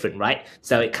nothing different, right?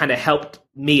 So it kind of helped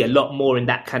me a lot more in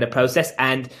that kind of process.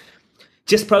 And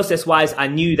just process wise, I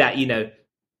knew that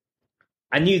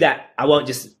I won't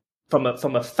just, from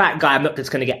a fat guy, I'm not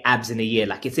just going to get abs in a year.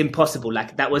 Like it's impossible.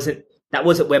 Like that wasn't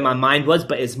where my mind was,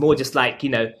 but it's more just like,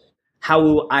 how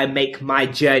will I make my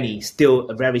journey still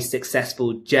a very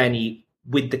successful journey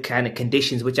with the kind of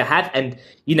conditions which I had? And,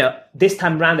 this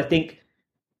time around, I think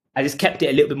I just kept it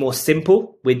a little bit more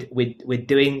simple with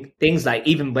doing things. Like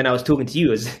even when I was talking to you,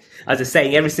 I was just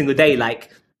saying every single day, like,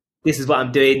 this is what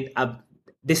I'm doing.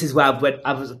 This is where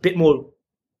I was a bit more,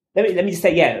 let me just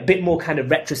say, yeah, a bit more kind of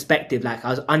retrospective. Like I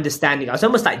was understanding, I was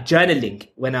almost like journaling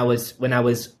when I was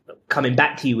coming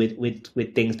back to you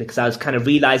with things, because I was kind of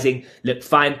realizing, look,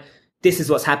 fine, this is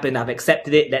what's happened. I've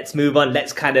accepted it. Let's move on.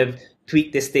 Let's kind of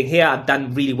tweak this thing here. I've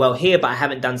done really well here, but I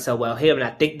haven't done so well here. And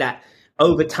I think that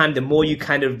over time, the more you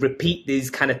kind of repeat these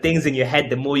kind of things in your head,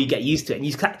 the more you get used to it. And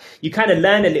you kind of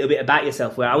learn a little bit about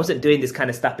yourself, where I wasn't doing this kind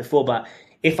of stuff before. But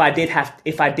if I did,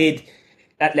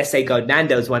 let's say, go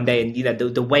Nando's one day and,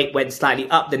 the weight went slightly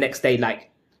up the next day, like,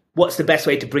 what's the best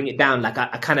way to bring it down? Like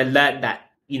I kind of learned that,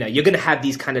 you're going to have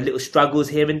these kind of little struggles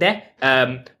here and there.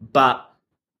 But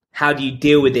how do you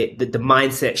deal with it? The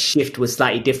mindset shift was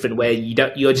slightly different, where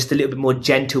you're just a little bit more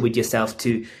gentle with yourself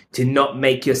to not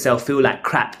make yourself feel like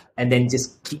crap and then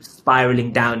just keep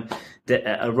spiraling down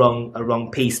a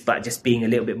wrong piece, but just being a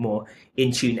little bit more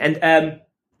in tune. And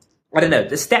I don't know,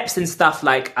 the steps and stuff,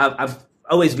 like I've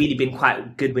always really been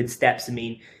quite good with steps. I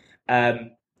mean, that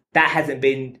hasn't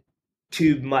been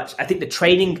too much. I think the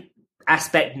training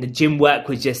aspect and the gym work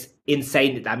was just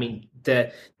insane. I mean,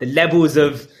 the levels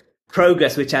of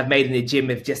progress which I've made in the gym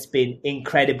have just been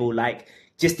incredible. Like,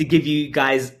 just to give you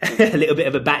guys a little bit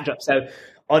of a backdrop. So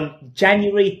on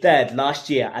January 3rd last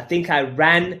year, I think I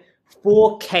ran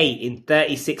 4K in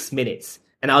 36 minutes.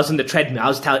 And I was on the treadmill. I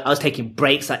was taking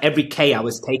breaks. Like every K I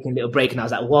was taking a little break, and I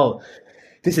was like, whoa,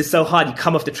 this is so hard. You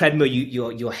come off the treadmill,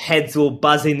 your head's all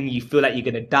buzzing, and you feel like you're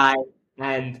gonna die.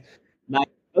 And like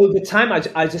over time,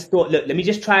 I just thought, look, let me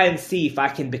just try and see if I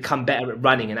can become better at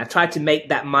running. And I tried to make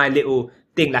that my little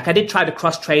thing. Like I did try the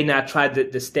cross trainer, I tried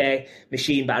the stair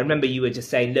machine, but I remember you were just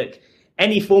saying, look,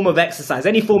 any form of exercise,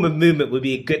 any form of movement would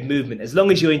be a good movement as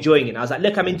long as you're enjoying it. And I was like,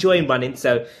 look, I'm enjoying running,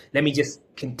 so let me just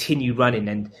continue running.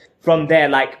 And from there,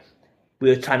 like, we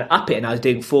were trying to up it, and I was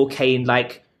doing 4K in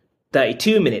like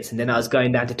 32 minutes, and then I was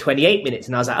going down to 28 minutes,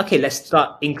 and I was like, okay, let's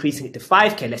start increasing it to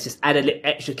 5K. Let's just add a little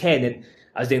extra K. And then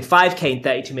I was doing 5K in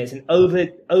 32 minutes, and over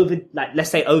like,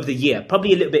 let's say over the year,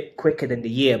 probably a little bit quicker than the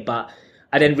year, but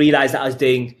I then realized that I was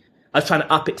trying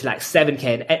to up it to like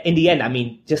 7K. And in the end, I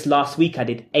mean, just last week I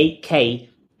did 8K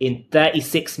in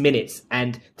 36 minutes.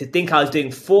 And to think I was doing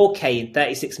 4K in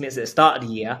 36 minutes at the start of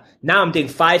the year, now I'm doing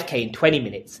 5K in 20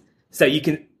 minutes. So you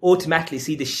can automatically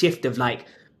see the shift of like,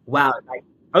 wow, like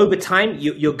over time,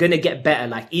 you're going to get better.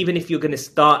 Like, even if you're going to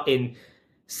start in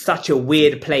such a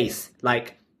weird place,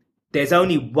 like, there's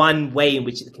only one way in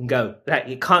which it can go. Like,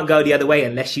 it can't go the other way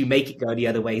unless you make it go the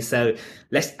other way. So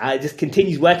I just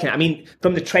continues working. I mean,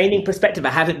 from the training perspective,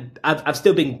 I've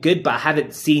still been good, but I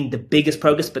haven't seen the biggest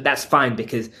progress, but that's fine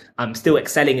because I'm still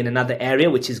excelling in another area,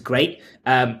 which is great.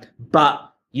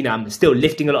 But, I'm still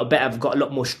lifting a lot better. I've got a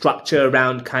lot more structure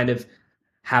around kind of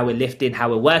how we're lifting, how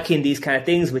we're working, these kind of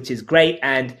things, which is great.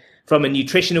 And from a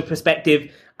nutritional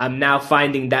perspective, I'm now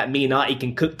finding that me and Artie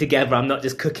can cook together. I'm not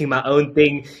just cooking my own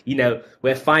thing.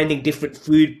 We're finding different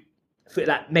food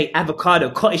like, mate, avocado,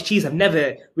 cottage cheese. I've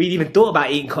never really even thought about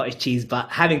eating cottage cheese, but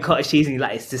having cottage cheese, and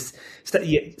it's just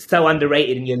so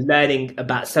underrated, and you're learning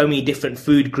about so many different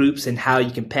food groups and how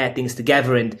you can pair things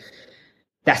together. And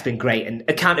that's been great. And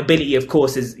accountability, of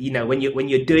course, is, when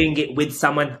you're doing it with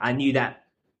someone. I knew that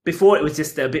before it was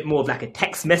just a bit more of like a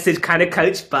text message kind of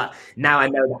coach, but now I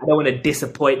know that I don't want to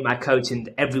disappoint my coach, and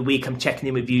every week I'm checking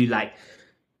in with you, like,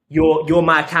 you're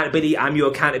my accountability, I'm your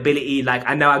accountability. Like,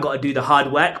 I know I got to do the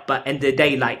hard work, but end of the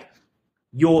day, like,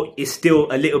 is still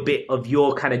a little bit of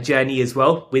your kind of journey as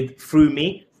well through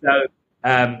me. So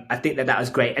I think that was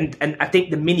great, and I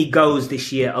think the mini goals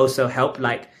this year also helped.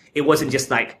 Like, it wasn't just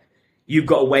like you've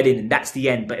got a wedding and that's the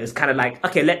end, but it was kind of like,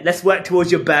 okay, let's work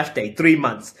towards your birthday, 3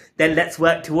 months, then let's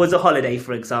work towards a holiday,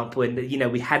 for example. And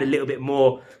we had a little bit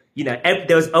more. There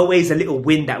was always a little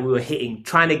win that we were hitting,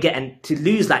 trying to get and to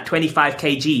lose like 25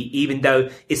 kg, even though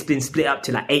it's been split up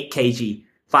to like 8 kg,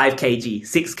 5 kg,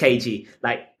 6 kg.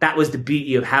 Like, that was the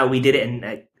beauty of how we did it,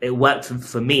 and it worked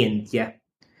for me. And yeah,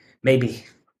 maybe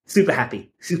super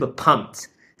happy, super pumped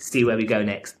to see where we go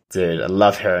next. Dude, I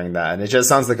love hearing that. And it just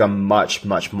sounds like a much,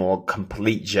 much more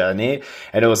complete journey.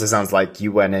 And it also sounds like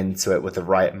you went into it with the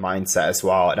right mindset as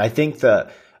well. And I think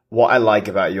that what I like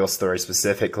about your story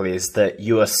specifically is that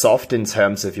you are soft in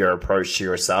terms of your approach to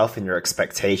yourself and your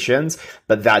expectations,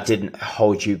 but that didn't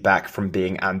hold you back from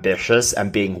being ambitious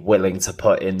and being willing to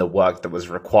put in the work that was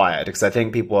required. Because I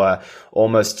think people are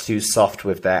almost too soft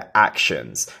with their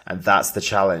actions, and that's the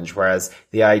challenge. Whereas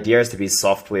the idea is to be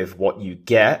soft with what you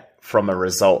get from a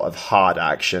result of hard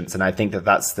actions. And I think that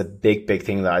that's the big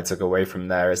thing that I took away from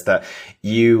there, is that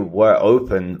you were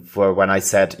open for when I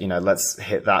said, let's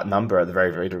hit that number at the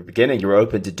very, very beginning. You were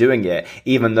open to doing it,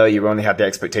 even though you only had the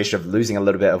expectation of losing a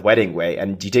little bit of wedding weight.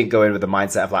 And you didn't go in with the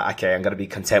mindset of like, okay, I'm going to be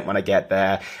content when I get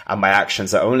there and my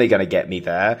actions are only going to get me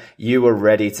there. You were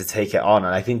ready to take it on.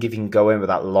 And I think if you can go in with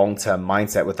that long-term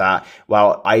mindset with that,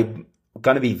 well, I'm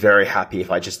going to be very happy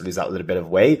if I just lose that little bit of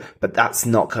weight, but that's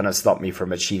not going to stop me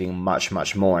from achieving much,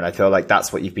 much more. And I feel like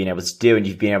that's what you've been able to do. And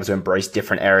you've been able to embrace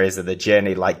different areas of the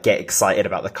journey, like get excited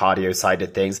about the cardio side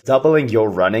of things, doubling your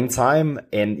running time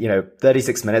in,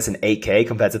 36 minutes and 8K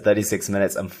compared to 36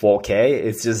 minutes and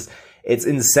 4K. It's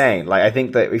insane. Like, I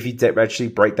think that if you actually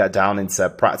break that down into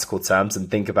practical terms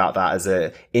and think about that as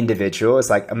an individual,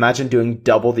 it's like, imagine doing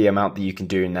double the amount that you can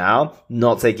do now,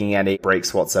 not taking any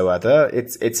breaks whatsoever.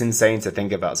 It's insane to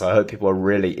think about. So I hope people are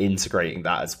really integrating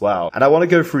that as well. And I want to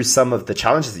go through some of the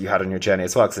challenges that you had on your journey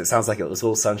as well, because it sounds like it was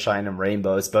all sunshine and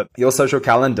rainbows, but your social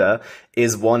calendar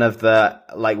is one of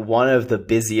the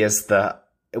busiest that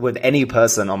with any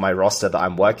person on my roster that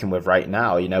I'm working with right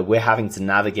now. We're having to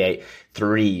navigate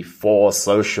 3-4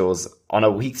 socials on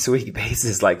a week-to-week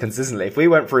basis, like consistently. If we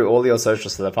went through all your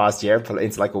socials for the past year and put it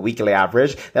into like a weekly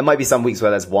average, there might be some weeks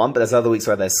where there's 1, but there's other weeks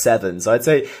where there's 7. So I'd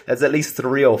say there's at least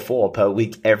 3 or 4 per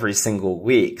week every single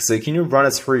week. So can you run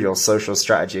us through your social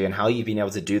strategy and how you've been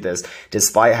able to do this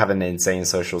despite having an insane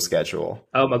social schedule?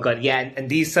 Oh my God, yeah. And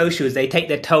these socials, they take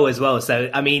their toll as well. So,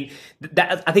 I mean,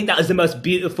 I think that was the most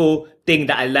beautiful thing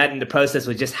that I learned in the process,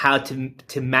 was just how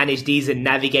to manage these and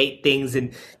navigate things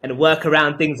and work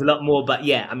around things a lot more. But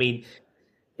yeah, I mean,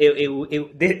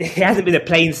 it hasn't been a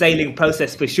plain sailing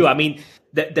process for sure. I mean,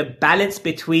 the balance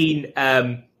between,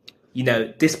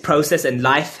 this process and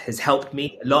life has helped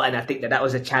me a lot. And I think that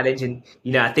was a challenge. And,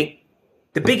 I think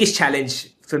the biggest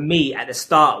challenge for me at the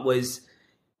start was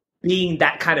being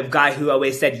that kind of guy who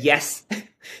always said yes,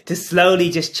 to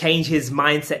slowly just change his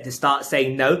mindset to start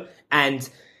saying no. And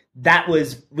that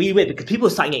was really weird, because people were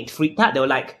starting getting freaked out. They were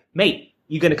like, mate,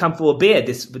 you're going to come for a beer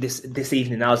this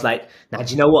evening? And I was like, nah,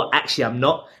 do you know what? Actually, I'm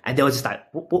not. And they were just like,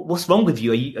 what's wrong with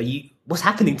you? Are you, what's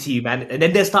happening to you, man? And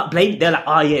then they'll start blaming. They're like,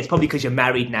 oh yeah, it's probably because you're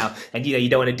married now. And you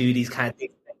don't want to do these kind of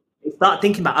things. They start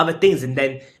thinking about other things. And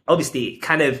then obviously it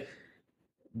kind of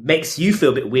makes you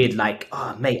feel a bit weird, like,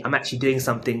 oh mate, I'm actually doing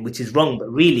something which is wrong.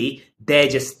 But really,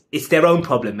 it's their own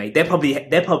problem, mate. They're probably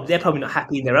not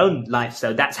happy in their own life.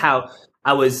 So that's how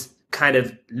I was kind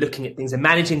of looking at things and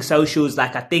managing socials.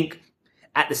 Like, I think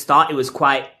at the start it was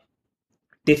quite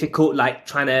difficult, like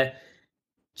trying to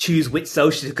choose which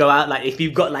socials to go out. Like, if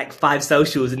you've got like 5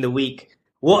 socials in the week,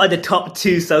 what are the top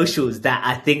 2 socials that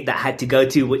I think that had to go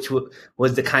to, which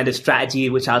was the kind of strategy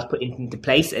which I was putting into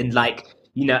place. And like,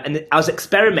 and I was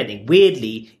experimenting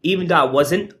weirdly, even though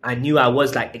I knew I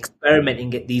was like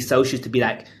experimenting at these socials to be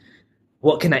like,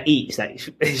 what can I eat? Like,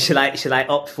 should I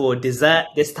opt for dessert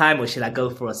this time, or should I go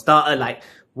for a starter? Like,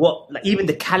 even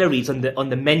the calories on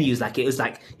the menus, like it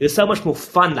was so much more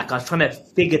fun. Like, I was trying to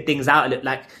figure things out.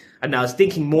 And I was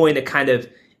thinking more in a kind of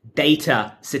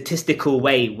data statistical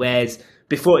way, whereas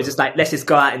before it's just like, let's just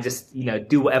go out and just,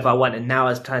 do whatever I want. And now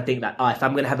I was trying to think like, if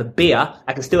I'm going to have a beer,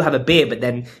 I can still have a beer, but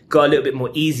then go a little bit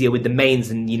more easier with the mains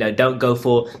and, don't go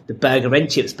for the burger and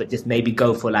chips, but just maybe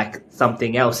go for like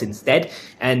something else instead.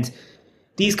 And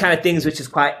these kind of things, which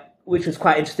which was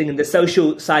quite interesting. And the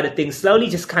social side of things slowly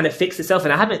just kind of fixed itself.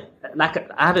 And I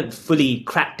haven't fully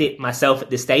cracked it myself at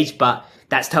this stage, but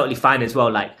that's totally fine as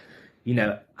well. Like,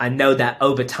 I know that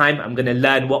over time I'm going to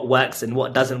learn what works and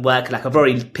what doesn't work. Like, I've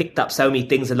already picked up so many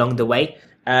things along the way.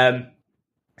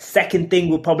 Second thing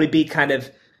will probably be kind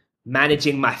of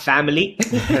managing my family,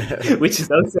 which has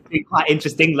also been quite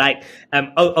interesting. Like,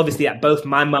 obviously, both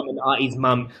my mum and Artie's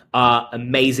mum are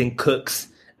amazing cooks.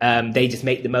 They just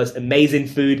make the most amazing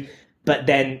food. But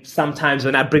then sometimes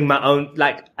when I bring my own,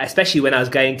 like, especially when I was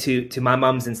going to my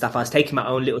mum's and stuff, I was taking my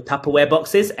own little Tupperware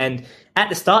boxes. And at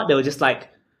the start, they were just like,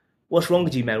 "What's wrong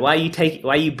with you, man? Why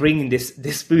are you bringing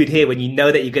this food here when you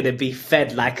know that you're going to be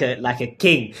fed like a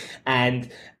king?" And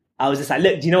I was just like,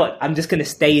 "Look, do you know what? I'm just going to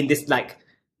stay in this, like,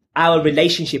 our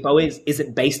relationship always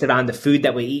isn't based around the food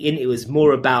that we're eating. It was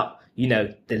more about,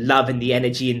 the love and the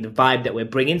energy and the vibe that we're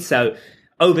bringing." So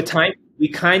over time, we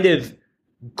kind of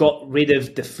got rid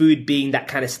of the food being that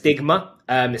kind of stigma,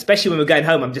 especially when we're going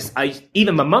home.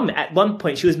 Even my mum, at one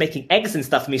point, she was making eggs and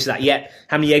stuff for me. She's like, "Yeah,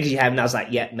 how many eggs you have?" And I was like,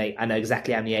 "Yeah, mate, I know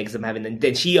exactly how many eggs I'm having." And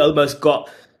then she almost got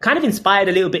kind of inspired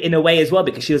a little bit in a way as well,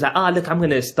 because she was like, "Oh, look, I'm going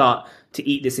to start to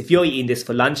eat this. If you're eating this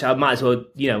for lunch, I might as well,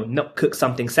 not cook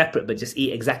something separate, but just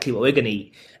eat exactly what we're going to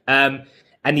eat." And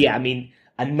yeah, I mean,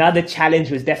 another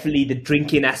challenge was definitely the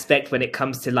drinking aspect when it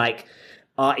comes to, like,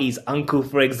 Artie's uncle,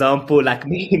 for example. Like,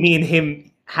 me and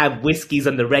him have whiskeys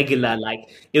on the regular. Like,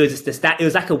 it was just it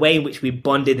was like a way in which we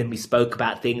bonded and we spoke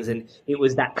about things, and it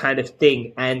was that kind of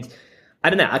thing. And I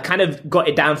don't know, I kind of got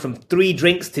it down from 3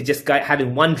 drinks to just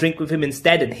having 1 drink with him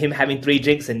instead, and him having 3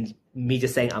 drinks and me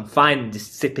just saying I'm fine and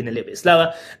just sipping a little bit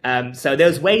slower. So there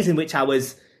was ways in which I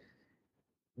was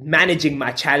managing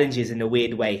my challenges in a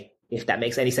weird way, if that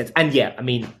makes any sense. And yeah, I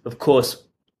mean, of course,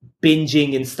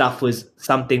 binging and stuff was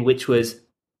something which was,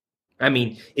 I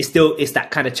mean, it's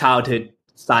that kind of childhood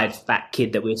side fat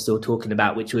kid that we were still talking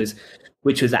about, which was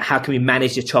like, how can we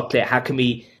manage the chocolate? How can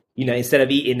we, instead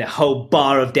of eating a whole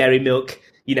bar of dairy milk,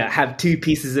 have 2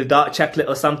 pieces of dark chocolate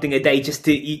or something a day just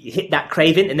to hit that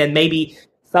craving, and then maybe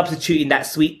substituting that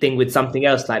sweet thing with something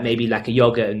else, like maybe like a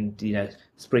yogurt, and,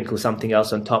 sprinkle something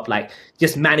else on top, like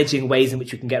just managing ways in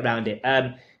which we can get around it.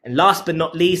 And last but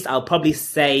not least, I'll probably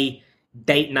say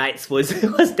date nights was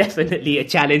definitely a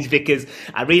challenge, because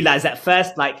I realized at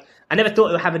first, like, I never thought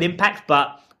it would have an impact,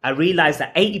 but I realized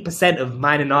that 80% of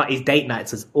mine and Artie's date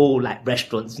nights was all like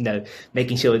restaurants,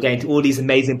 making sure we're going to all these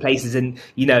amazing places. And,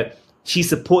 she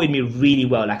supported me really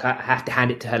well. Like, I have to hand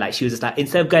it to her. Like, she was just like,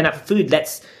 instead of going out for food,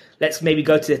 let's maybe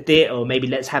go to the theater, or maybe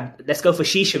let's go for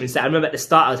shisha instead. I remember at the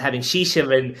start I was having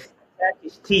shisha and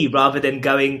Turkish tea rather than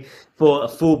going for a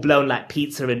full-blown like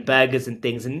pizza and burgers and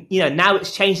things. And now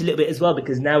it's changed a little bit as well,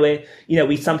 because now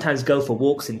we sometimes go for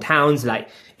walks in towns. Like,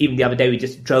 even the other day we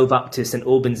just drove up to St.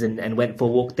 Albans and went for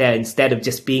a walk there, instead of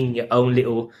just being your own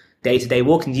little day-to-day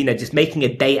walk, and just making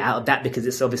a day out of that, because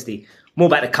it's obviously more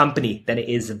about the company than it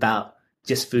is about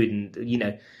just food.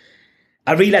 And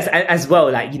I realized as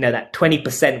well, like, that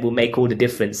 20% will make all the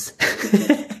difference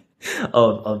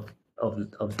of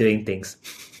doing things.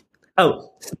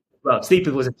 Oh, well, sleep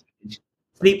was a challenge.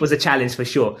 Sleep was a challenge for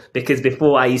sure, because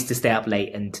before I used to stay up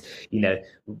late, and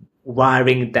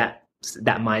wiring that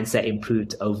mindset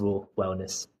improved overall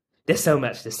wellness. There's so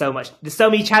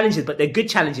many challenges, but they're good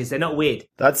challenges. They're not weird.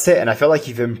 That's it. And I feel like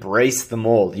you've embraced them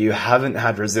all. You haven't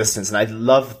had resistance. And I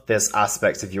love this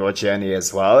aspect of your journey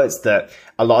as well. It's that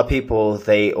a lot of people,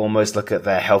 they almost look at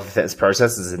their health and fitness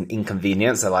process as an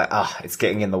inconvenience. They're like, it's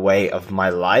getting in the way of my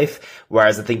life.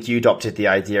 Whereas I think you adopted the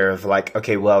idea of like,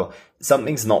 okay, well,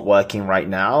 something's not working right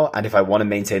now. And if I want to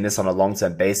maintain this on a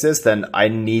long-term basis, then I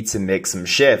need to make some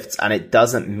shifts. And it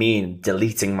doesn't mean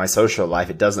deleting my social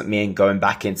life. It doesn't mean going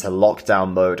back into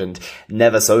lockdown mode and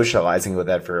never socializing with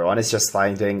everyone. It's just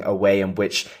finding a way in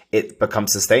which it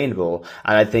becomes sustainable.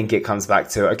 And I think it comes back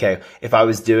to, okay, if I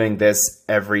was doing this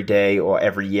every day or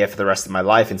every year for the rest of my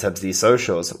life in terms of these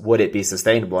socials, would it be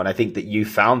sustainable? And I think that you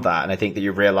found that. And I think that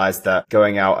you realized that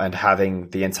going out and having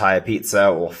the entire pizza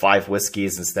or 5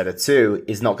 whiskeys instead of 2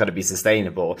 is not going to be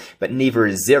sustainable, but neither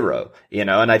is 0, And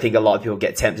I think a lot of people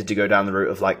get tempted to go down the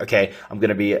route of like, okay, I'm going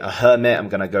to be a hermit. I'm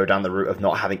going to go down the route of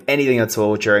not having anything at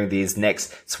all during these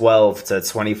next 12 to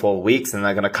 24 weeks. And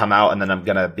they're going to come out and then I'm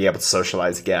going to be able to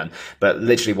socialize again. But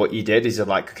literally what you did is you're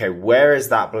like, okay, where is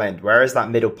that blend? Where is that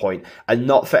middle point? And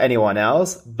not for anyone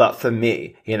else, but for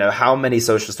me, how many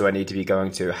socials do I need to be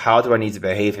going to? How do I need to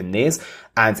behave in these?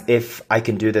 And if I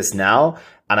can do this now,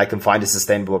 and I can find a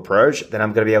sustainable approach, then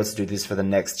I'm going to be able to do this for the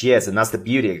next years. And that's the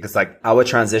beauty, because like our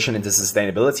transition into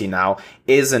sustainability now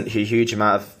isn't a huge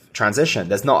amount of transition.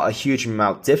 There's not a huge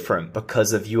amount different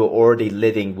because of you are already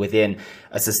living within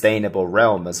a sustainable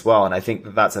realm as well. And I think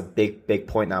that that's a big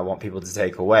point that I want people to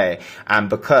take away. And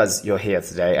because you're here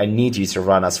today, I need you to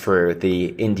run us through the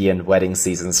Indian wedding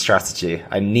season strategy.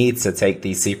 I need to take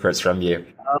these secrets from you.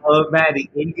 Oh man, the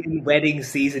Indian wedding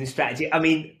season strategy. I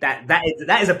mean, that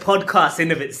is a podcast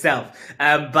in of itself.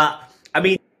 But I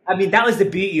mean, that was the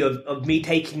beauty of me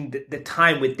taking the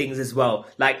time with things as well.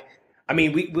 Like, I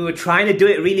mean, we were trying to do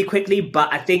it really quickly,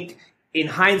 but I think in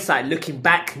hindsight, looking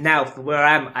back now from where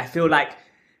I am, I feel like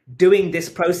doing this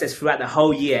process throughout the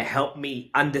whole year helped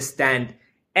me understand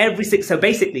everything. So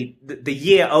basically, the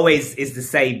year always is the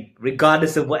same,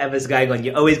 regardless of whatever's going on.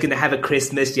 You're always going to have a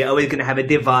Christmas. You're always going to have a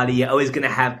Diwali. You're always going to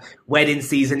have wedding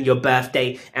season, your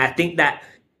birthday. And I think that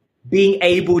being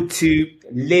able to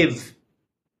live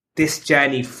this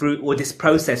journey through, or this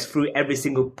process through every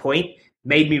single point,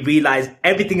 made me realize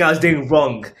everything I was doing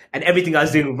wrong and everything I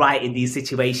was doing right in these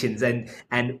situations.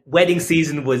 And wedding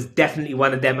season was definitely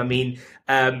one of them. I mean,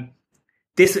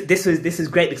 this is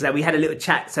great because we had a little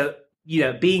chat. So, you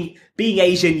know, being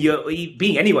Asian,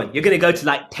 being anyone, you're going to go to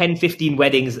like 10, 15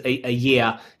 weddings a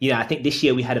year. You know, I think this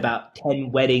year we had about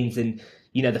 10 weddings. And,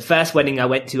 you know, the first wedding I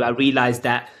went to, I realized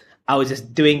that I was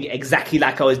just doing exactly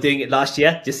like I was doing it last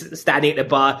year, just standing at the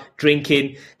bar,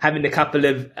 drinking, having a couple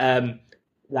of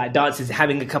like dances,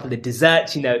 having a couple of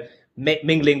desserts, you know,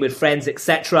 mingling with friends,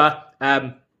 etc.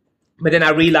 But then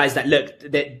I realized that, look,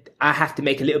 that I have to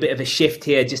make a little bit of a shift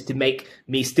here just to make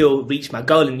me still reach my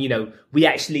goal. And, you know, we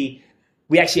actually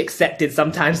accepted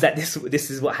sometimes that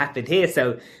this is what happened here.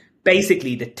 So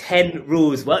basically the 10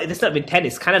 rules, well, it's not been 10,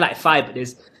 it's kind of like 5, but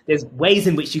there's ways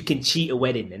in which you can cheat a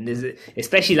wedding. And there's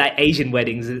especially like Asian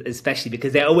weddings, especially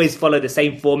because they always follow the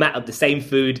same format of the same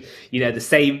food, you know, the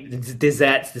same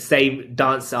desserts, the same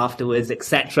dance afterwards,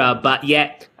 etc. But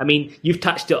yeah, I mean, you've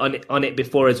touched on it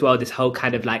before as well, this whole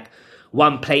kind of like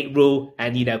one plate rule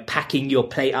and, you know, packing your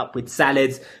plate up with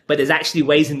salads. But there's actually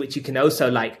ways in which you can also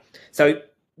like, so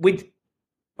with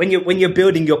when you're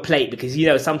building your plate, because, you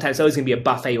know, sometimes there's always going to be a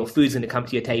buffet or food's going to come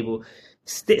to your table,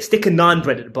 stick a naan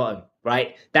bread at the bottom,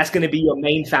 right? That's going to be your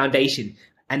main foundation.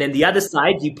 And then the other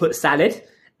side, you put salad,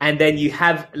 and then you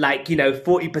have like, you know,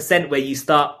 40% where you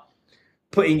start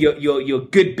putting your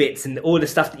good bits and all the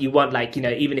stuff that you want, like, you know,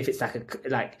 even if it's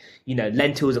like you know,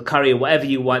 lentils or curry or whatever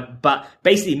you want, but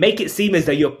basically make it seem as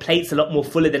though your plate's a lot more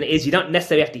fuller than it is. You don't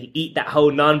necessarily have to eat that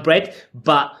whole naan bread,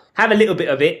 but have a little bit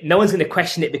of it. No one's going to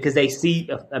question it because they see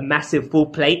a massive full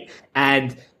plate.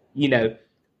 And, you know,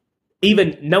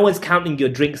 even no one's counting your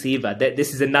drinks either.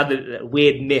 This is another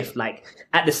weird myth. Like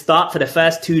at the start, for the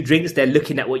first 2 drinks, they're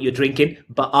looking at what you're drinking,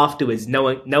 but afterwards, no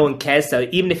one cares. So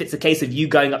even if it's a case of you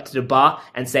going up to the bar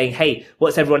and saying, "Hey,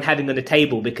 what's everyone having on the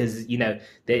table?" Because, you know,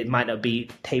 there might not be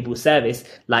table service,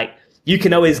 like, you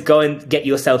can always go and get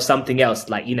yourself something else.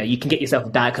 Like, you know, you can get yourself a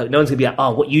Diet Coke. No one's gonna be like,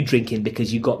 "Oh, what you drinking?"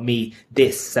 Because you got me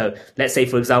this. So let's say,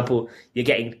 for example, you're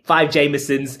getting 5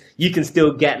 Jamesons. You can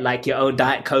still get like your own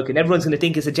Diet Coke, and everyone's gonna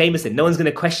think it's a Jameson. No one's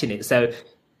gonna question it. So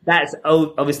that's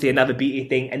obviously another beauty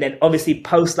thing. And then obviously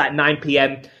post like 9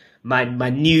 p.m., my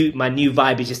new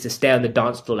vibe is just to stay on the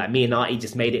dance floor. Like me and Artie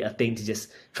just made it a thing to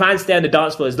just try and stay on the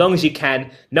dance floor as long as you can.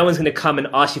 No one's going to come and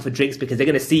ask you for drinks because they're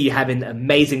going to see you having an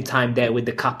amazing time there with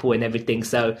the couple and everything.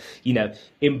 So, you know,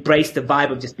 embrace the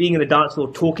vibe of just being on the dance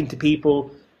floor, talking to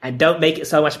people, and don't make it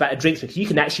so much about the drinks, because you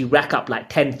can actually rack up like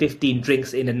 10, 15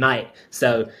 drinks in a night.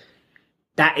 So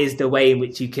that is the way in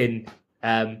which you can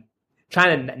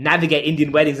try to navigate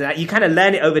Indian weddings, and you kind of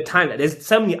learn it over time. Like, there's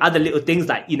so many other little things,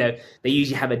 like, you know, they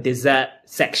usually have a dessert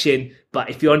section, but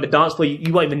if you're on the dance floor,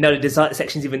 you won't even know the dessert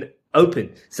section's even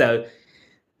open. So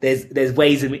there's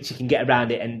ways in which you can get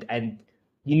around it, and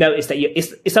you notice that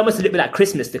it's almost a little bit like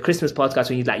Christmas, the Christmas podcast,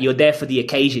 when you're there for the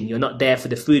occasion. You're not there for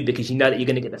the food because you know that you're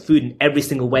going to get the food in every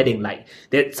single wedding. Like,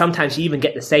 sometimes you even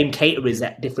get the same caterers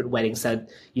at different weddings. So,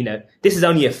 you know, this is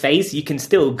only a phase. You can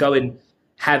still go and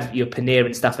have your paneer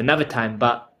and stuff another time,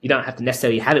 but you don't have to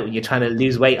necessarily have it when you're trying to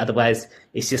lose weight. Otherwise,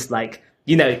 it's just like,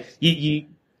 you know, you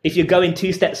if you're going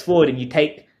 2 steps forward and you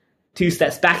take 2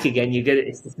 steps back again,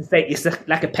 it's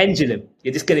like a pendulum.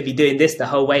 You're just going to be doing this the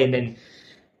whole way, and then,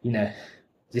 you know,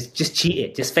 just cheat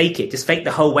it, just fake it, just fake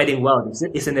the whole wedding world.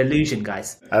 It's an illusion,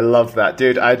 guys. I love that,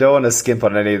 dude. I don't want to skimp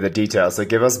on any of the details, so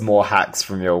give us more hacks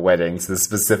from your weddings, the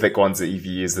specific ones that you've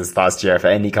used this past year, if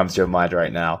any comes to your mind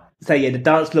right now. So yeah, the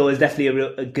dance floor is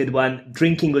definitely a good one.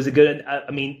 Drinking was a good one.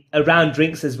 I mean, around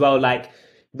drinks as well, like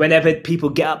whenever people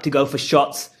get up to go for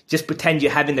shots, just pretend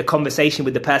you're having the conversation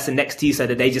with the person next to you so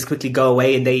that they just quickly go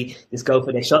away and they just go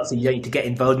for their shots, and you don't need to get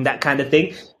involved in that kind of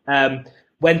thing.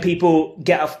 when people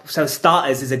get off, so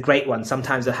starters is a great one.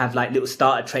 Sometimes they'll have like little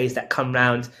starter trays that come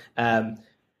round.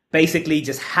 Basically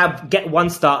just get one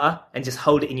starter and just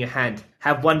hold it in your hand.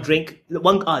 Have one drink,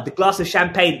 the glass of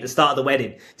champagne at the start of the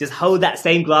wedding. Just hold that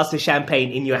same glass of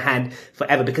champagne in your hand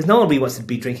forever, because no one really wants to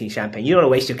be drinking champagne. You don't want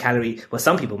to waste your calories. Well,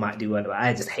 some people might do, but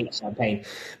I just hate champagne.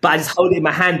 But I just hold it in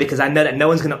my hand because I know that no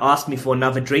one's going to ask me for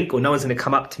another drink, or no one's going to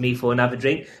come up to me for another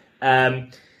drink.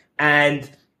 And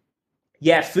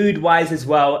yeah, food wise as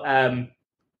well.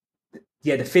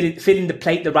 The filling the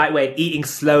plate the right way and eating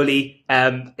slowly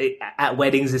at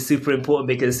weddings is super important,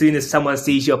 because as soon as someone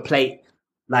sees your plate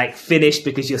like finished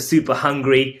because you're super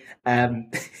hungry,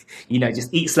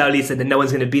 just eat slowly so that no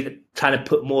one's going to be trying to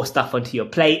put more stuff onto your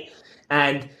plate.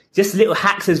 And just little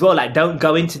hacks as well, like don't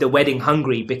go into the wedding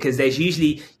hungry, because there's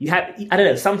usually,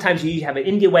 sometimes you have an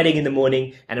Indian wedding in the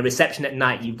morning and a reception at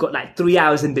night. You've got like 3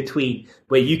 hours in between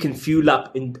where you can fuel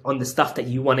up on the stuff that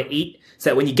you want to eat.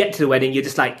 So when you get to the wedding, you're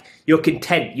just like, you're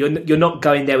content. You're not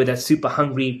going there with a super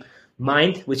hungry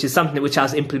mind, which is something which I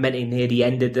was implementing near the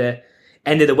end of the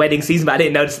wedding season, but I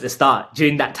didn't notice at the start.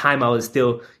 During that time, I was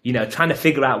still, trying to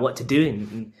figure out what to do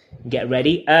and get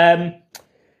ready.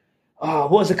 What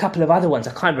was a couple of other ones?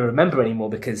 I can't even remember anymore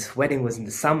because wedding was in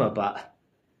the summer, but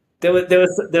there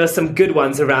were some good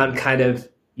ones around kind of,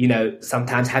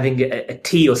 sometimes having a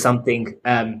tea or something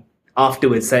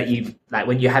afterwards. So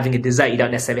when you're having a dessert, you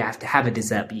don't necessarily have to have a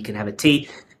dessert, but you can have a tea.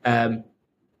 And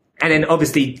then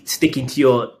obviously sticking to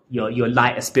your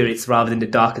lighter spirits rather than the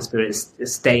darker spirits,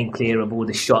 staying clear of all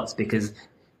the shots, because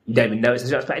you don't even notice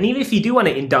the shots. And even if you do want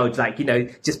to indulge,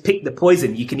 just pick the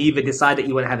poison. You can either decide that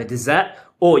you want to have a dessert,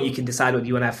 or you can decide whether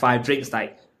you want to have 5 drinks.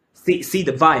 Like, see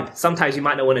the vibe. Sometimes you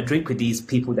might not want to drink with these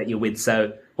people that you're with,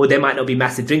 or they might not be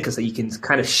massive drinkers, so you can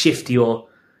kind of shift your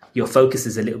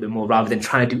focuses a little bit more rather than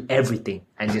trying to do everything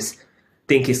and just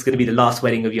think it's going to be the last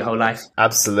wedding of your whole life.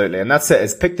 Absolutely. And that's it.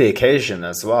 It's pick the occasion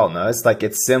as well. No, it's like,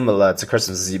 it's similar to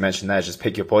Christmas, as you mentioned there. Just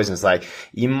pick your poison. It's like,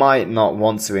 you might not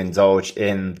want to indulge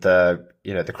in the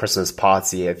Christmas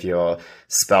party of your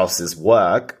spouse's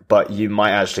work, but you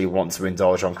might actually want to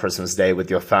indulge on Christmas Day with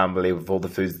your family, with all the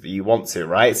foods that you want to,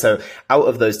 right? So out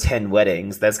of those 10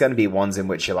 weddings, there's going to be ones in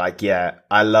which you're like, yeah,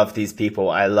 I love these people.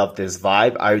 I love this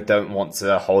vibe. I don't want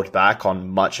to hold back on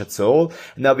much at all.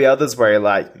 And there'll be others where you're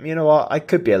like, you know what? I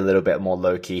could be a little bit more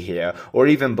low key here. Or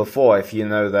even before, if you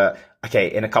know that,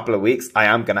 okay, in a couple of weeks, I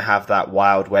am going to have that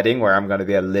wild wedding where I'm going to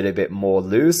be a little bit more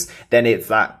loose, then it's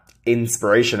that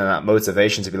inspiration and that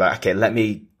motivation to be like, okay, let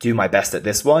me do my best at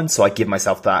this one. So I give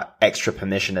myself that extra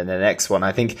permission in the next one.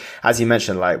 I think, as you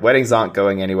mentioned, like, weddings aren't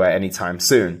going anywhere anytime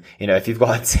soon. If you've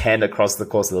got 10 across the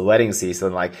course of the wedding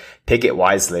season, like, pick it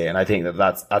wisely. And I think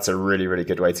that's a really, really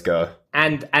good way to go.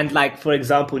 And like, for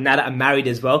example, now that I'm married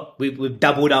as well, we've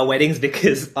doubled our weddings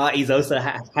because Artie's also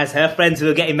has her friends who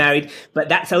are getting married. But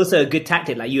that's also a good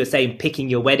tactic. Like you were saying, picking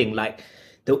your wedding, like,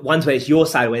 the ones where it's your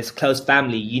side, where it's close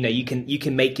family, you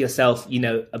can make yourself,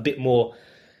 a bit more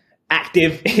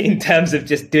active in terms of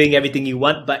just doing everything you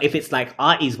want. But if it's like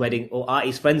Artie's wedding or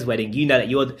Artie's friend's wedding, you know that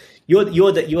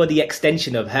you're the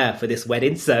extension of her for this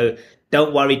wedding. So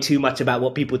don't worry too much about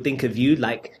what people think of you.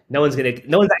 Like, you're not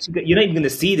even going to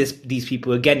see these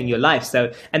people again in your life.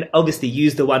 So, and obviously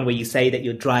use the one where you say that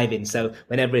you're driving. So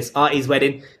whenever it's Artie's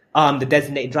wedding, the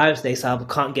designated driver today, so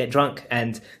I can't get drunk,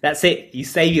 and that's it. You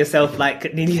save yourself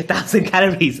like nearly 1,000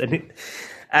 calories, and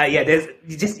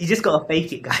you just gotta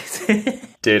fake it, guys.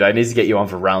 Dude, I need to get you on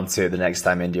for round 2 the next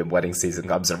time Indian wedding season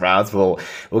comes around. We'll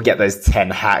get those 10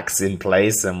 hacks in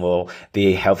place, and we'll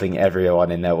be helping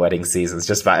everyone in their wedding seasons.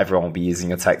 Just about everyone will be using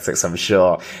your tactics, I'm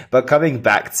sure. But coming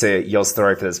back to your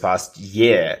story for this past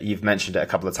year, you've mentioned it a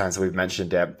couple of times. We've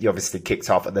mentioned it. You obviously kicked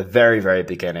off at the very, very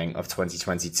beginning of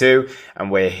 2022,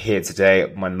 and we're here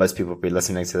today when most people will be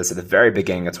listening to this at the very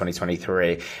beginning of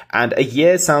 2023. And a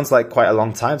year sounds like quite a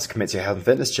long time to commit to your health and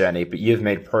fitness journey, but you've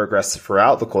made progress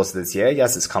throughout the course of this year.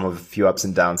 Yes, it's come with a few ups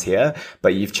and downs here,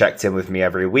 but you've checked in with me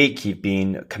every week. You've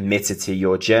been committed to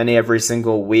your journey every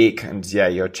single week. And yeah,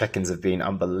 your check-ins have been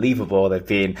unbelievable. They've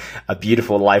been a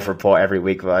beautiful life report every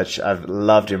week, which I've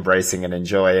loved embracing and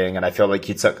enjoying. And I feel like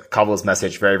you took Cobble's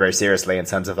message very, very seriously in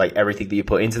terms of like everything that you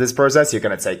put into this process, you're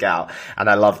going to take out. And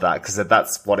I love that because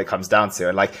that's what it comes down to.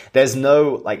 And like, there's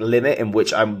no like limit in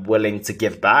which I'm willing to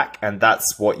give back. And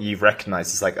that's what you've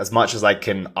recognized. It's like, as much as I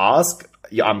can ask,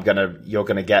 you're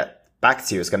going to get back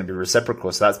to you. It's going to be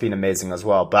reciprocal. So that's been amazing as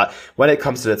well. But when it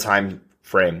comes to the time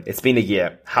frame. It's been a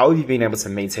year. How have you been able to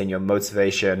maintain your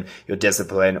motivation, your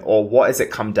discipline, or what has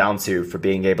it come down to for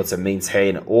being able to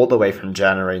maintain all the way from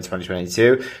January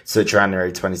 2022 to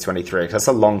January 2023? That's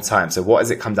a long time. So what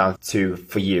has it come down to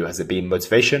for you? Has it been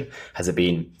motivation? Has it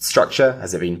been structure?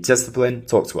 Has it been discipline?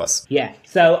 Talk to us. Yeah.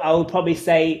 So I would probably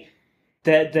say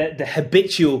the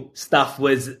habitual stuff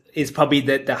is probably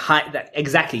the high, that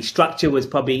exactly. Structure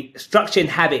and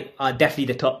habit are definitely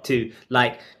the top two.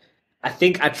 Like, I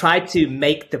think I tried to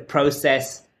make the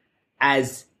process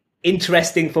as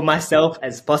interesting for myself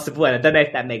as possible. And I don't know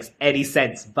if that makes any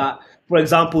sense, but for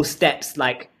example, steps,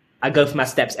 like I go for my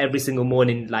steps every single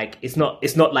morning. Like it's not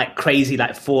like crazy,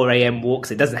 like 4 a.m.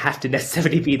 walks. It doesn't have to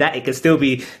necessarily be that. It can still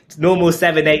be normal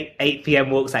 7, 8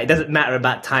 p.m. walks. Like, it doesn't matter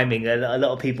about timing. A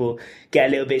lot of people get a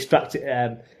little bit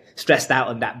stressed out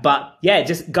on that. But yeah,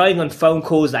 just going on phone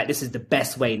calls, like this is the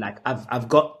best way. Like I've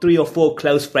got 3 or 4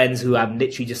 close friends who I'm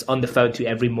literally just on the phone to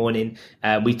every morning.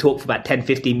 We talk for about 10,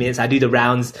 15 minutes. I do the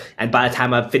rounds. And by the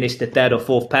time I've finished the 3rd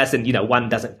or 4th person, one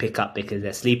doesn't pick up because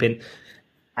they're sleeping,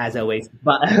 as always.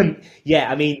 But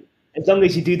yeah, I mean, as long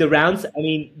as you do the rounds, I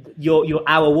mean, your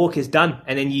hour walk is done,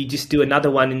 and then you just do another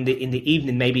one in the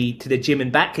evening, maybe to the gym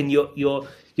and back, and your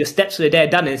steps for the day are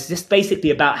done. And it's just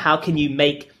basically about how can you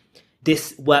make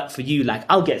this work for you. Like,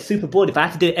 I'll get super bored if I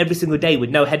have to do it every single day with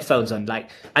no headphones on.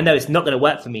 Like, I know it's not going to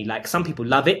work for me. Like, some people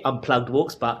love it, unplugged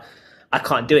walks, but I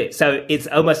can't do it. So it's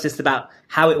almost just about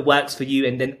how it works for you,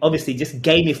 and then obviously just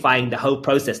gamifying the whole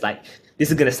process. Like,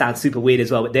 this is going to sound super weird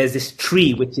as well, but there's this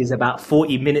tree which is about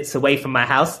 40 minutes away from my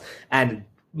house, and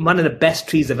one of the best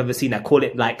trees I've ever seen. I call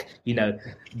it, like,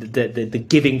 the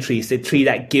giving tree. It's the tree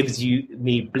that gives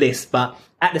me bliss. But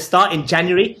at the start in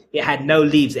January, it had no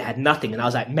leaves, it had nothing, and I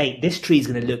was like, mate, this tree is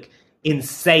going to look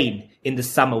insane in the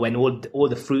summer when all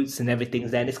the fruits and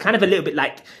everything's there. And it's kind of a little bit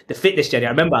like the fitness journey. I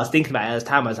remember I was thinking about it at the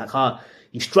time. I was like,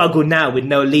 you struggle now with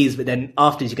no leaves, but then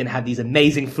afterwards you're going to have these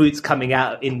amazing fruits coming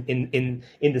out in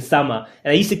the summer.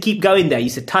 And I used to keep going there. I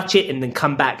used to touch it and then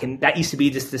come back. And that used to be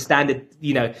just the standard,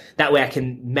 that way I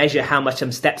can measure how much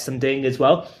steps I'm doing as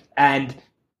well. And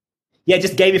yeah,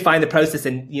 just gamifying the process.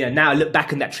 And, now I look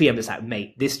back on that tree, I'm just like,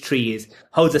 mate, this tree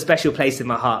holds a special place in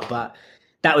my heart. But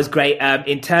that was great.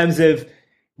 In terms of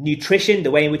nutrition,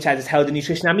 the way in which I just held the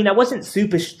nutrition, I mean, I wasn't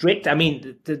super strict. I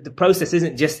mean, the process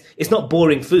isn't just, it's not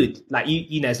boring food. Like,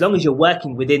 as long as you're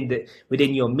working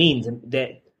within your means,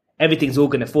 and everything's all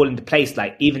going to fall into place.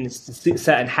 Like, even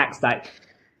certain hacks, like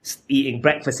eating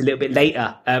breakfast a little bit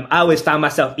later. I always found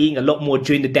myself eating a lot more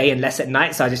during the day and less at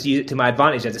night. So I just use it to my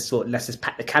advantage. I just thought, let's just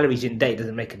pack the calories in the day. It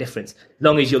doesn't make a difference. As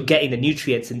long as you're getting the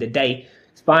nutrients in the day,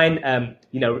 it's fine.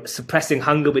 Suppressing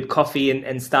hunger with coffee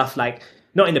and stuff, like,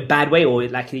 not in a bad way or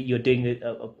like you're doing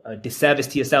a disservice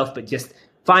to yourself, but just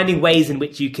finding ways in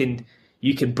which you can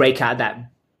break out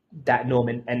that norm.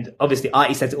 And obviously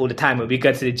Artie says it all the time when we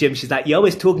go to the gym. She's like, you're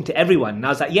always talking to everyone. And I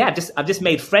was like, yeah, I've just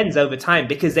made friends over time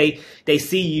because they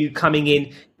see you coming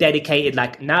in dedicated.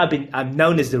 Like, now I'm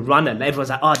known as the runner. And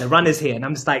everyone's like, oh, the runner's here. And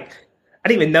I'm just like, I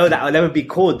didn't even know that I'll ever be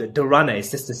called the runner.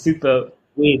 It's just a super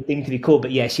weird thing to be called.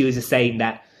 But yeah, she was just saying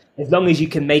that as long as you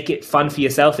can make it fun for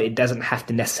yourself, it doesn't have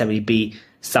to necessarily be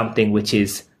something which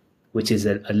is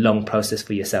a long process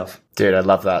for yourself. Dude, I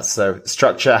love that. So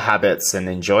structure, habits, and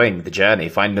enjoying the journey.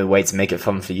 Find a way to make it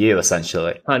fun for you,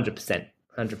 essentially. 100%.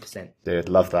 Dude,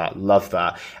 love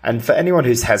that. And for anyone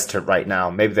who's hesitant right now,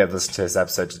 maybe they've listened to this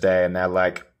episode today and they're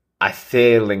like, I'm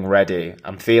feeling ready.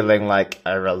 I'm feeling like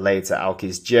I relate to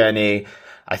Alki's journey.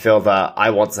 I feel that I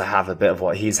want to have a bit of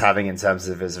what he's having in terms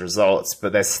of his results,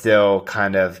 but they're still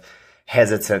kind of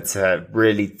hesitant to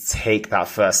really take that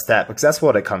first step, because that's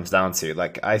what it comes down to.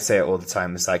 Like, I say it all the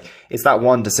time. It's like, it's that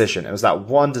one decision. It was that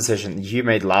one decision you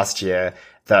made last year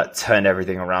that turned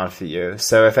everything around for you.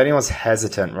 So if anyone's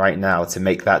hesitant right now to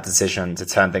make that decision to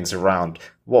turn things around,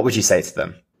 what would you say to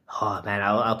them? Oh man,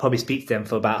 I'll probably speak to them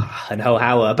for about an whole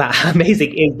hour about how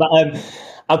amazing it is. But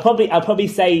I'll probably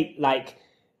say, like,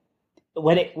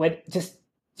 when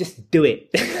just do it.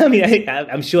 I mean,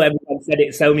 I'm sure everyone said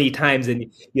it so many times,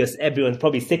 and everyone's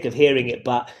probably sick of hearing it.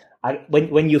 But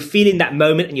when you're feeling that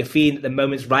moment and you're feeling that the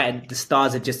moment's right and the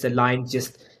stars are just aligned,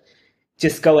 just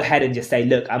go ahead and just say,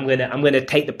 look, I'm gonna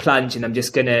take the plunge, and I'm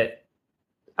just gonna.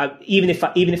 Even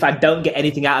if I don't get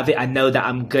anything out of it, I know that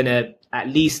I'm gonna at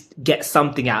least get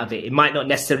something out of it. It might not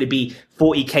necessarily be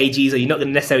 40 kgs, or you're not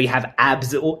gonna necessarily have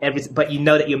abs or everything, but you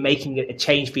know that you're making a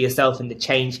change for yourself, and the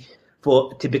change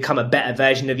to become a better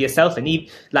version of yourself. And even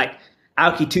like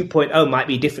Alki 2.0 might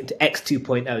be different to X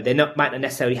 2.0. They might not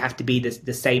necessarily have to be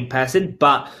the same person,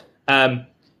 but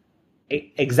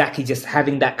exactly, just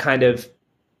having that kind of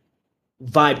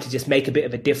vibe to just make a bit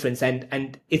of a difference.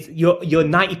 And it's you're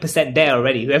 90% there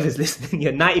already. Whoever's listening,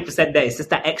 you're 90% there. It's just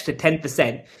that extra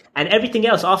 10%, and everything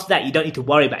else after that you don't need to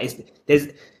worry about. There's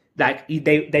like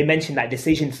they mentioned like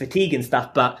decision fatigue and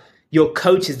stuff, but your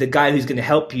coach is the guy who's going to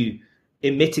help you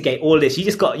and mitigate all this. You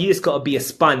just got to be a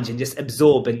sponge and just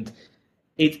absorb, and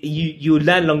you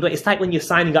learn along the way. It's like when you're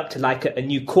signing up to like a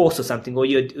new course or something, or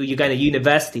you're going to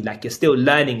university. Like, you're still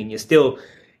learning, and you're still,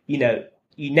 you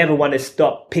never want to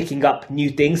stop picking up new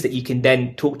things that you can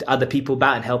then talk to other people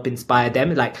about and help inspire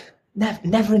them. Like,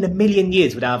 never in a million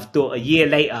years would I have thought a year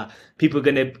later people are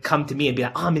going to come to me and be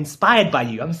like, "Oh, I'm inspired by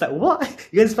you." I'm just like, "What?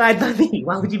 You're inspired by me?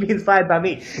 Why would you be inspired by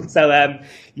me?" So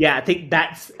yeah, I think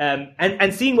that's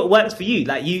and seeing what works for you.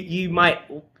 Like, you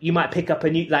might pick up a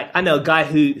new, like, I know a guy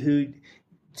who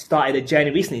started a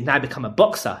journey recently, now become a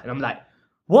boxer, and I'm like,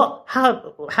 what?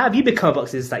 How have you become a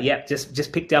boxer? It's like, yeah,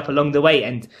 just picked it up along the way,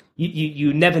 and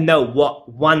you never know what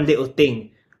one little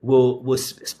thing will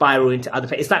spiral into other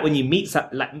things. It's like when you meet,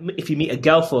 like if you meet a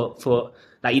girl for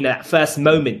like, that first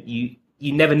moment, you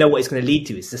never know what it's going to lead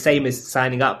to. It's the same as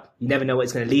signing up. You never know what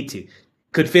it's going to lead to.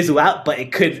 Could fizzle out, but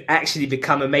it could actually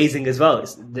become amazing as well.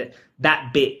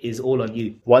 That bit is all on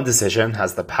you. One decision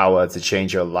has the power to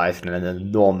change your life in an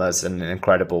enormous and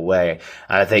incredible way.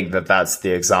 And I think that that's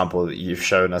the example that you've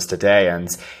shown us today. And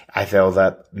I feel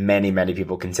that many, many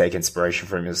people can take inspiration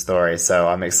from your story. So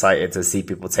I'm excited to see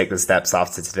people take the steps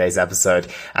after today's episode.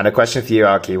 And a question for you,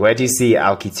 Alki. Where do you see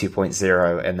Alki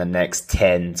 2.0 in the next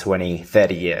 10, 20,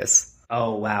 30 years?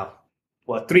 Oh, wow.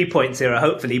 Well, 3.0,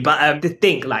 hopefully. But to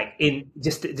think, like, in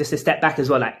just a step back as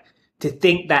well, like, to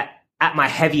think that at my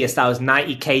heaviest, I was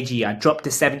 90 kg. I dropped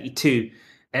to 72,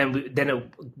 and then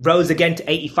it rose again to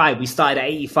 85. We started at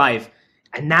 85,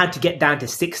 and now to get down to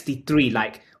 63,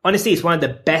 like, honestly, it's one of the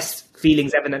best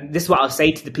feelings ever. And this is what I'll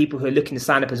say to the people who are looking to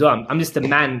sign up as well. I'm just a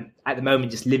man at the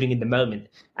moment, just living in the moment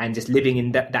and just living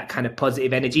in that kind of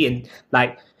positive energy. And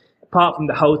like, apart from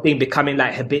the whole thing becoming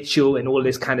like habitual and all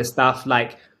this kind of stuff,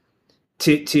 like,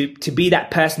 to be that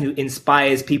person who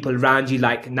inspires people around you.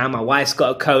 Like, now my wife's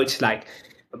got a coach, like,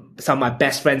 some of my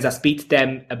best friends, I speak to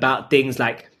them about things.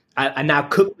 Like, I now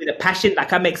cook with a passion.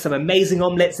 Like, I make some amazing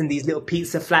omelets and these little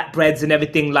pizza flatbreads and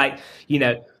everything. Like,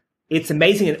 it's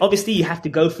amazing. And obviously you have to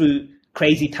go through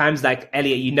crazy times. Like,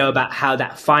 Elliot, about how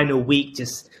that final week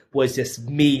was just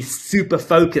me super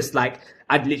focused. Like,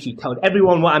 I'd literally told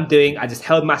everyone what I'm doing. I just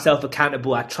held myself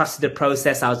accountable. I trusted the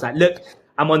process. I was like, look,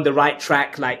 I'm on the right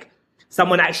track. Like,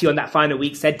 someone actually on that final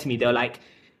week said to me, they were like,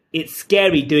 it's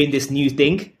scary doing this new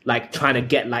thing, like trying to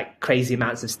get like crazy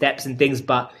amounts of steps and things,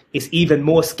 but it's even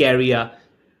more scarier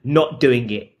not doing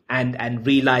it and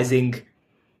realizing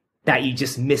that you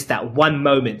just missed that one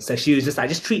moment. So she was just like,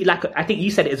 just treat it like I think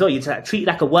you said it as well. You just like, treat it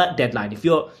like a work deadline. If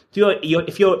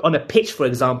you're on a pitch, for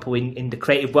example, in the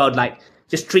creative world, like,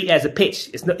 just treat it as a pitch.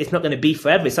 It's not going to be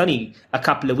forever. It's only a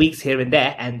couple of weeks here and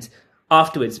there, and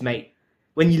afterwards, mate,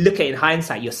 when you look at it in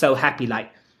hindsight, you're so happy.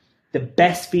 Like, the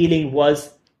best feeling was.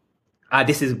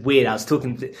 This is weird. I was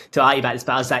talking to Artie about this,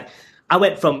 but I was like, I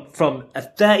went from a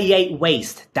 38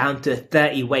 waist down to a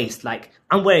 30 waist. Like,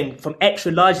 I'm wearing, from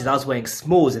extra larges, I was wearing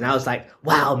smalls, and I was like,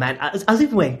 wow, man. I was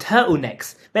even wearing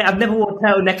turtlenecks. Man, I've never worn a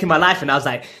turtleneck in my life, and I was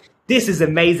like, this is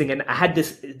amazing. And I had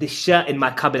this shirt in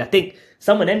my cupboard. I think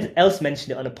someone else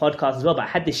mentioned it on a podcast as well, but I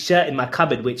had this shirt in my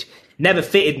cupboard which never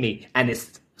fitted me, and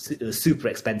it was super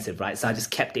expensive, right? So I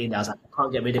just kept it in there. I was like, I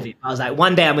can't get rid of it. I was like,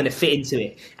 one day I'm going to fit into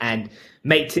it, and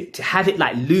to have it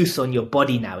like loose on your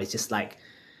body now is just like,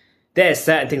 there's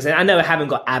certain things. And I know I haven't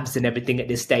got abs and everything at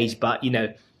this stage, but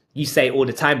you say all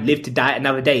the time, live to die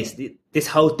another day. This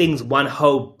whole thing's one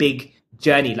whole big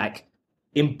journey. Like,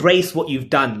 embrace what you've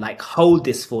done. Like, hold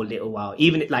this for a little while.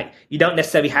 Even like, you don't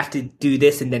necessarily have to do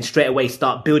this and then straight away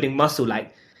start building muscle.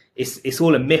 Like, it's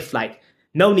all a myth. Like,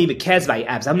 no one even cares about your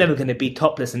abs. I'm never going to be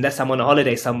topless unless I'm on a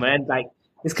holiday somewhere. And like,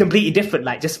 it's completely different.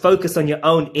 Like, just focus on your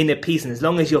own inner peace. And as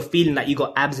long as you're feeling like you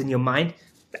got abs in your mind,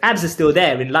 the abs are still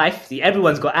there in life. See,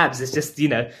 everyone's got abs. It's just,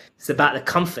 it's about the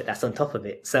comfort that's on top of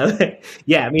it. So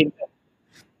yeah, I mean,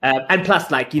 and plus,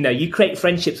 like, you create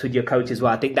friendships with your coach as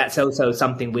well. I think that's also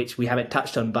something which we haven't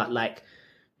touched on, but like,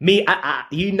 me,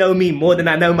 you know me more than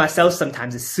I know myself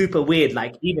sometimes. It's super weird.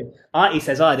 Like, even Artie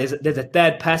says, there's a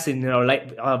third person in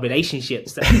our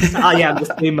relationships. Oh yeah, I'm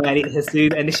just doing my editor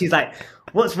soon. And she's like,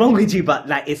 what's wrong with you? But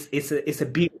like, it's a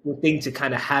beautiful thing to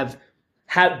kind of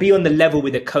be on the level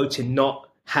with a coach and not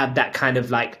have that kind of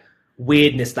like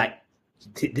weirdness, like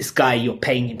this guy, you're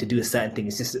paying him to do a certain thing.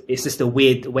 It's just a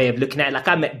weird way of looking at it. Like,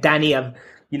 I met Danny,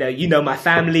 my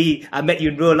family. I met you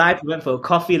in real life. We went for a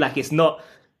coffee. Like,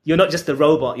 you're not just a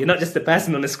robot. You're not just a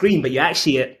person on the screen, but you're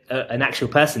actually an actual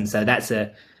person. So that's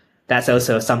that's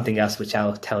also something else which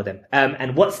I'll tell them.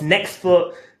 And what's next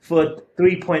for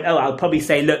 3.0? I'll probably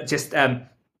say, look, just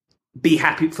be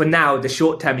happy for now. The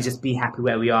short term is just be happy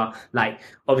where we are. Like,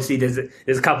 obviously there's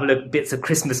a couple of bits of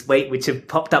Christmas weight which have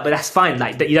popped up, but that's fine.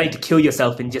 Like, you don't need to kill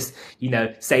yourself and just,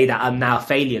 say that I'm now a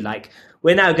failure. Like,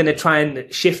 we're now going to try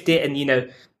and shift it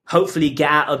and, hopefully get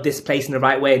out of this place in the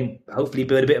right way and hopefully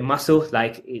build a bit of muscle,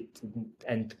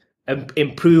 and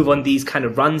improve on these kind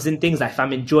of runs and things. Like, if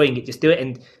I'm enjoying it, just do it.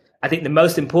 And I think the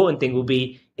most important thing will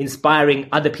be inspiring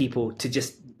other people to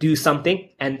just do something.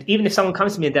 And even if someone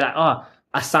comes to me and they're like, oh,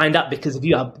 I signed up because of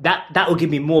you, that will give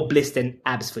me more bliss than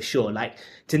abs for sure. Like,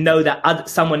 to know that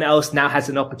someone else now has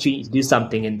an opportunity to do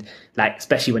something, and like,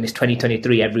 especially when it's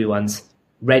 2023, everyone's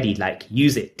ready. Like,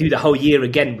 use it, do the whole year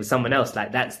again with someone else.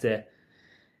 Like,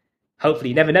 hopefully,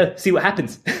 you never know, see what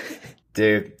happens.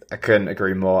 Dude, I couldn't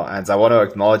agree more. And I want to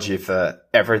acknowledge you for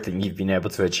everything you've been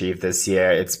able to achieve this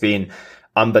year. It's been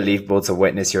unbelievable to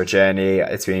witness your journey.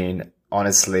 It's been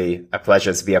honestly a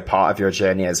pleasure to be a part of your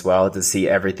journey as well, to see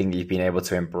everything you've been able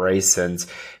to embrace and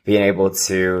being able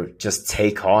to just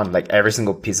take on. Like, every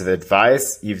single piece of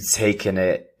advice, you've taken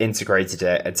it, integrated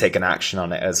it, and taken action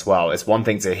on it as well. It's one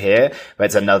thing to hear, but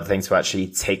it's another thing to actually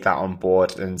take that on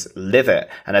board and live it.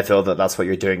 And I feel that that's what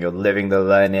you're doing. You're living the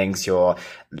learnings. You're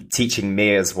teaching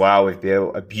me as well. We've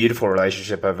built a beautiful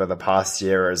relationship over the past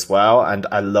year as well. And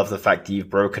I love the fact that you've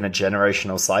broken a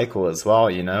generational cycle as well.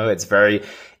 It's very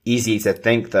easy to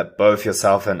think that both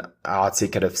yourself and Artie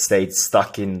could have stayed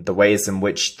stuck in the ways in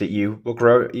which you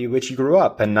grew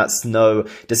up, and that's no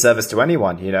disservice to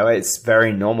anyone. It's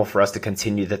very normal for us to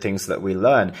continue the things that we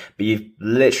learn, but you've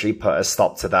literally put a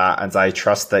stop to that. And I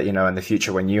trust that in the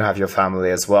future, when you have your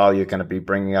family as well, you're going to be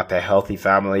bringing up a healthy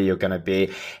family. You're going to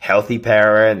be healthy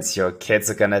parents. Your kids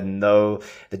are going to know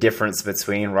the difference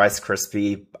between Rice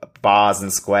Krispie bars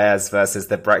and squares versus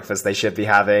the breakfast they should be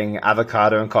having.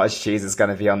 Avocado and cottage cheese is going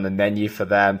to be on the menu for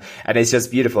them, and it's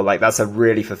just beautiful. Like, that's a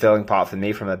really fulfilling part for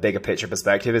me from a bigger picture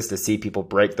perspective, is to see people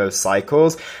break those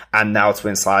cycles and now to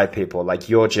inspire people. Like,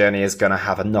 your journey is going to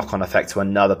have a knock-on effect to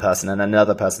another person and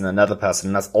another person and another person,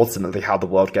 and that's ultimately how the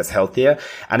world gets healthier.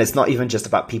 And it's not even just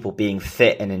about people being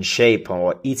fit and in shape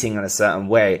or eating in a certain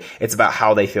way. It's about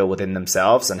how they feel within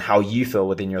themselves and how you feel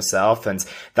within yourself. And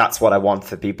that's what I want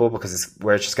for people, because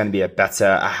we're just going to be a better,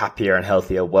 a happier and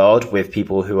healthier world with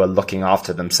people who are looking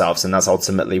after themselves. And that's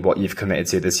ultimately what you've committed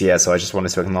to this year. So I just wanted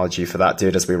to acknowledge you for that,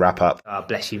 dude, as we wrap up. Oh,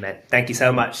 bless you, man. Thank you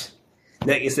so much.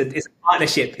 Look, it's a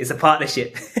partnership. It's a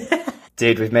partnership.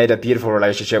 Dude, we've made a beautiful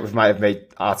relationship. We might have made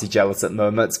Artie jealous at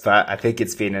moments, but I think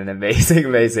it's been an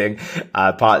amazing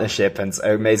partnership and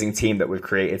an amazing team that we've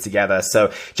created together.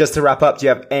 So just to wrap up, do you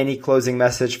have any closing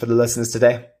message for the listeners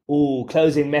today? Oh,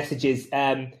 closing messages.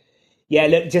 Yeah,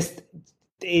 look, just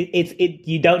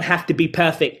you don't have to be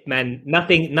perfect, man.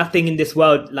 Nothing in this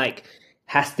world like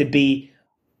has to be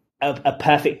a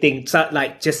perfect thing. So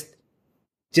like, just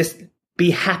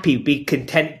be happy, be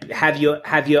content, have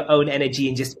your own energy,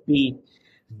 and just be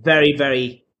very,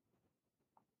 very,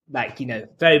 like,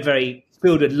 very, very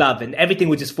filled with love, and everything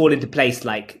will just fall into place.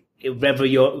 Like, whether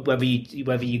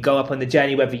you go up on the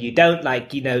journey, whether you don't,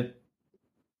 like,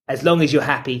 as long as you're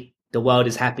happy, the world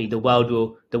is happy. The world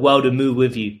will move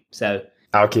with you. So,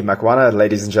 Alki Makwana,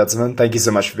 ladies and gentlemen, thank you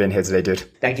so much for being here today, dude.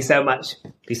 Thank you so much.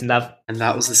 Peace and love. And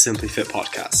that was the Simply Fit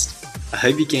podcast. I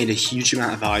hope you gained a huge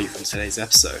amount of value from today's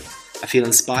episode. I feel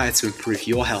inspired to improve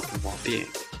your health and well-being.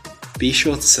 Be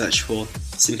sure to search for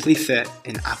Simply Fit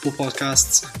in Apple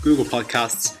Podcasts, Google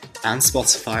Podcasts, and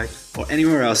Spotify, or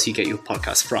anywhere else you get your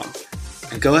podcast from.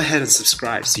 And go ahead and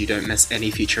subscribe so you don't miss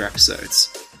any future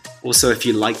episodes. Also, if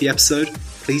you like the episode,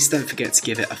 please don't forget to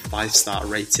give it a 5-star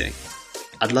rating.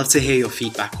 I'd love to hear your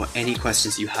feedback or any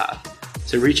questions you have.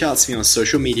 So reach out to me on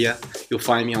social media. You'll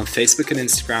find me on Facebook and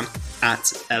Instagram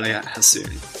at Elliot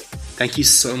Hassoun. Thank you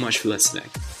so much for listening,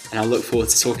 and I look forward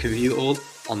to talking with you all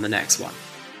on the next one.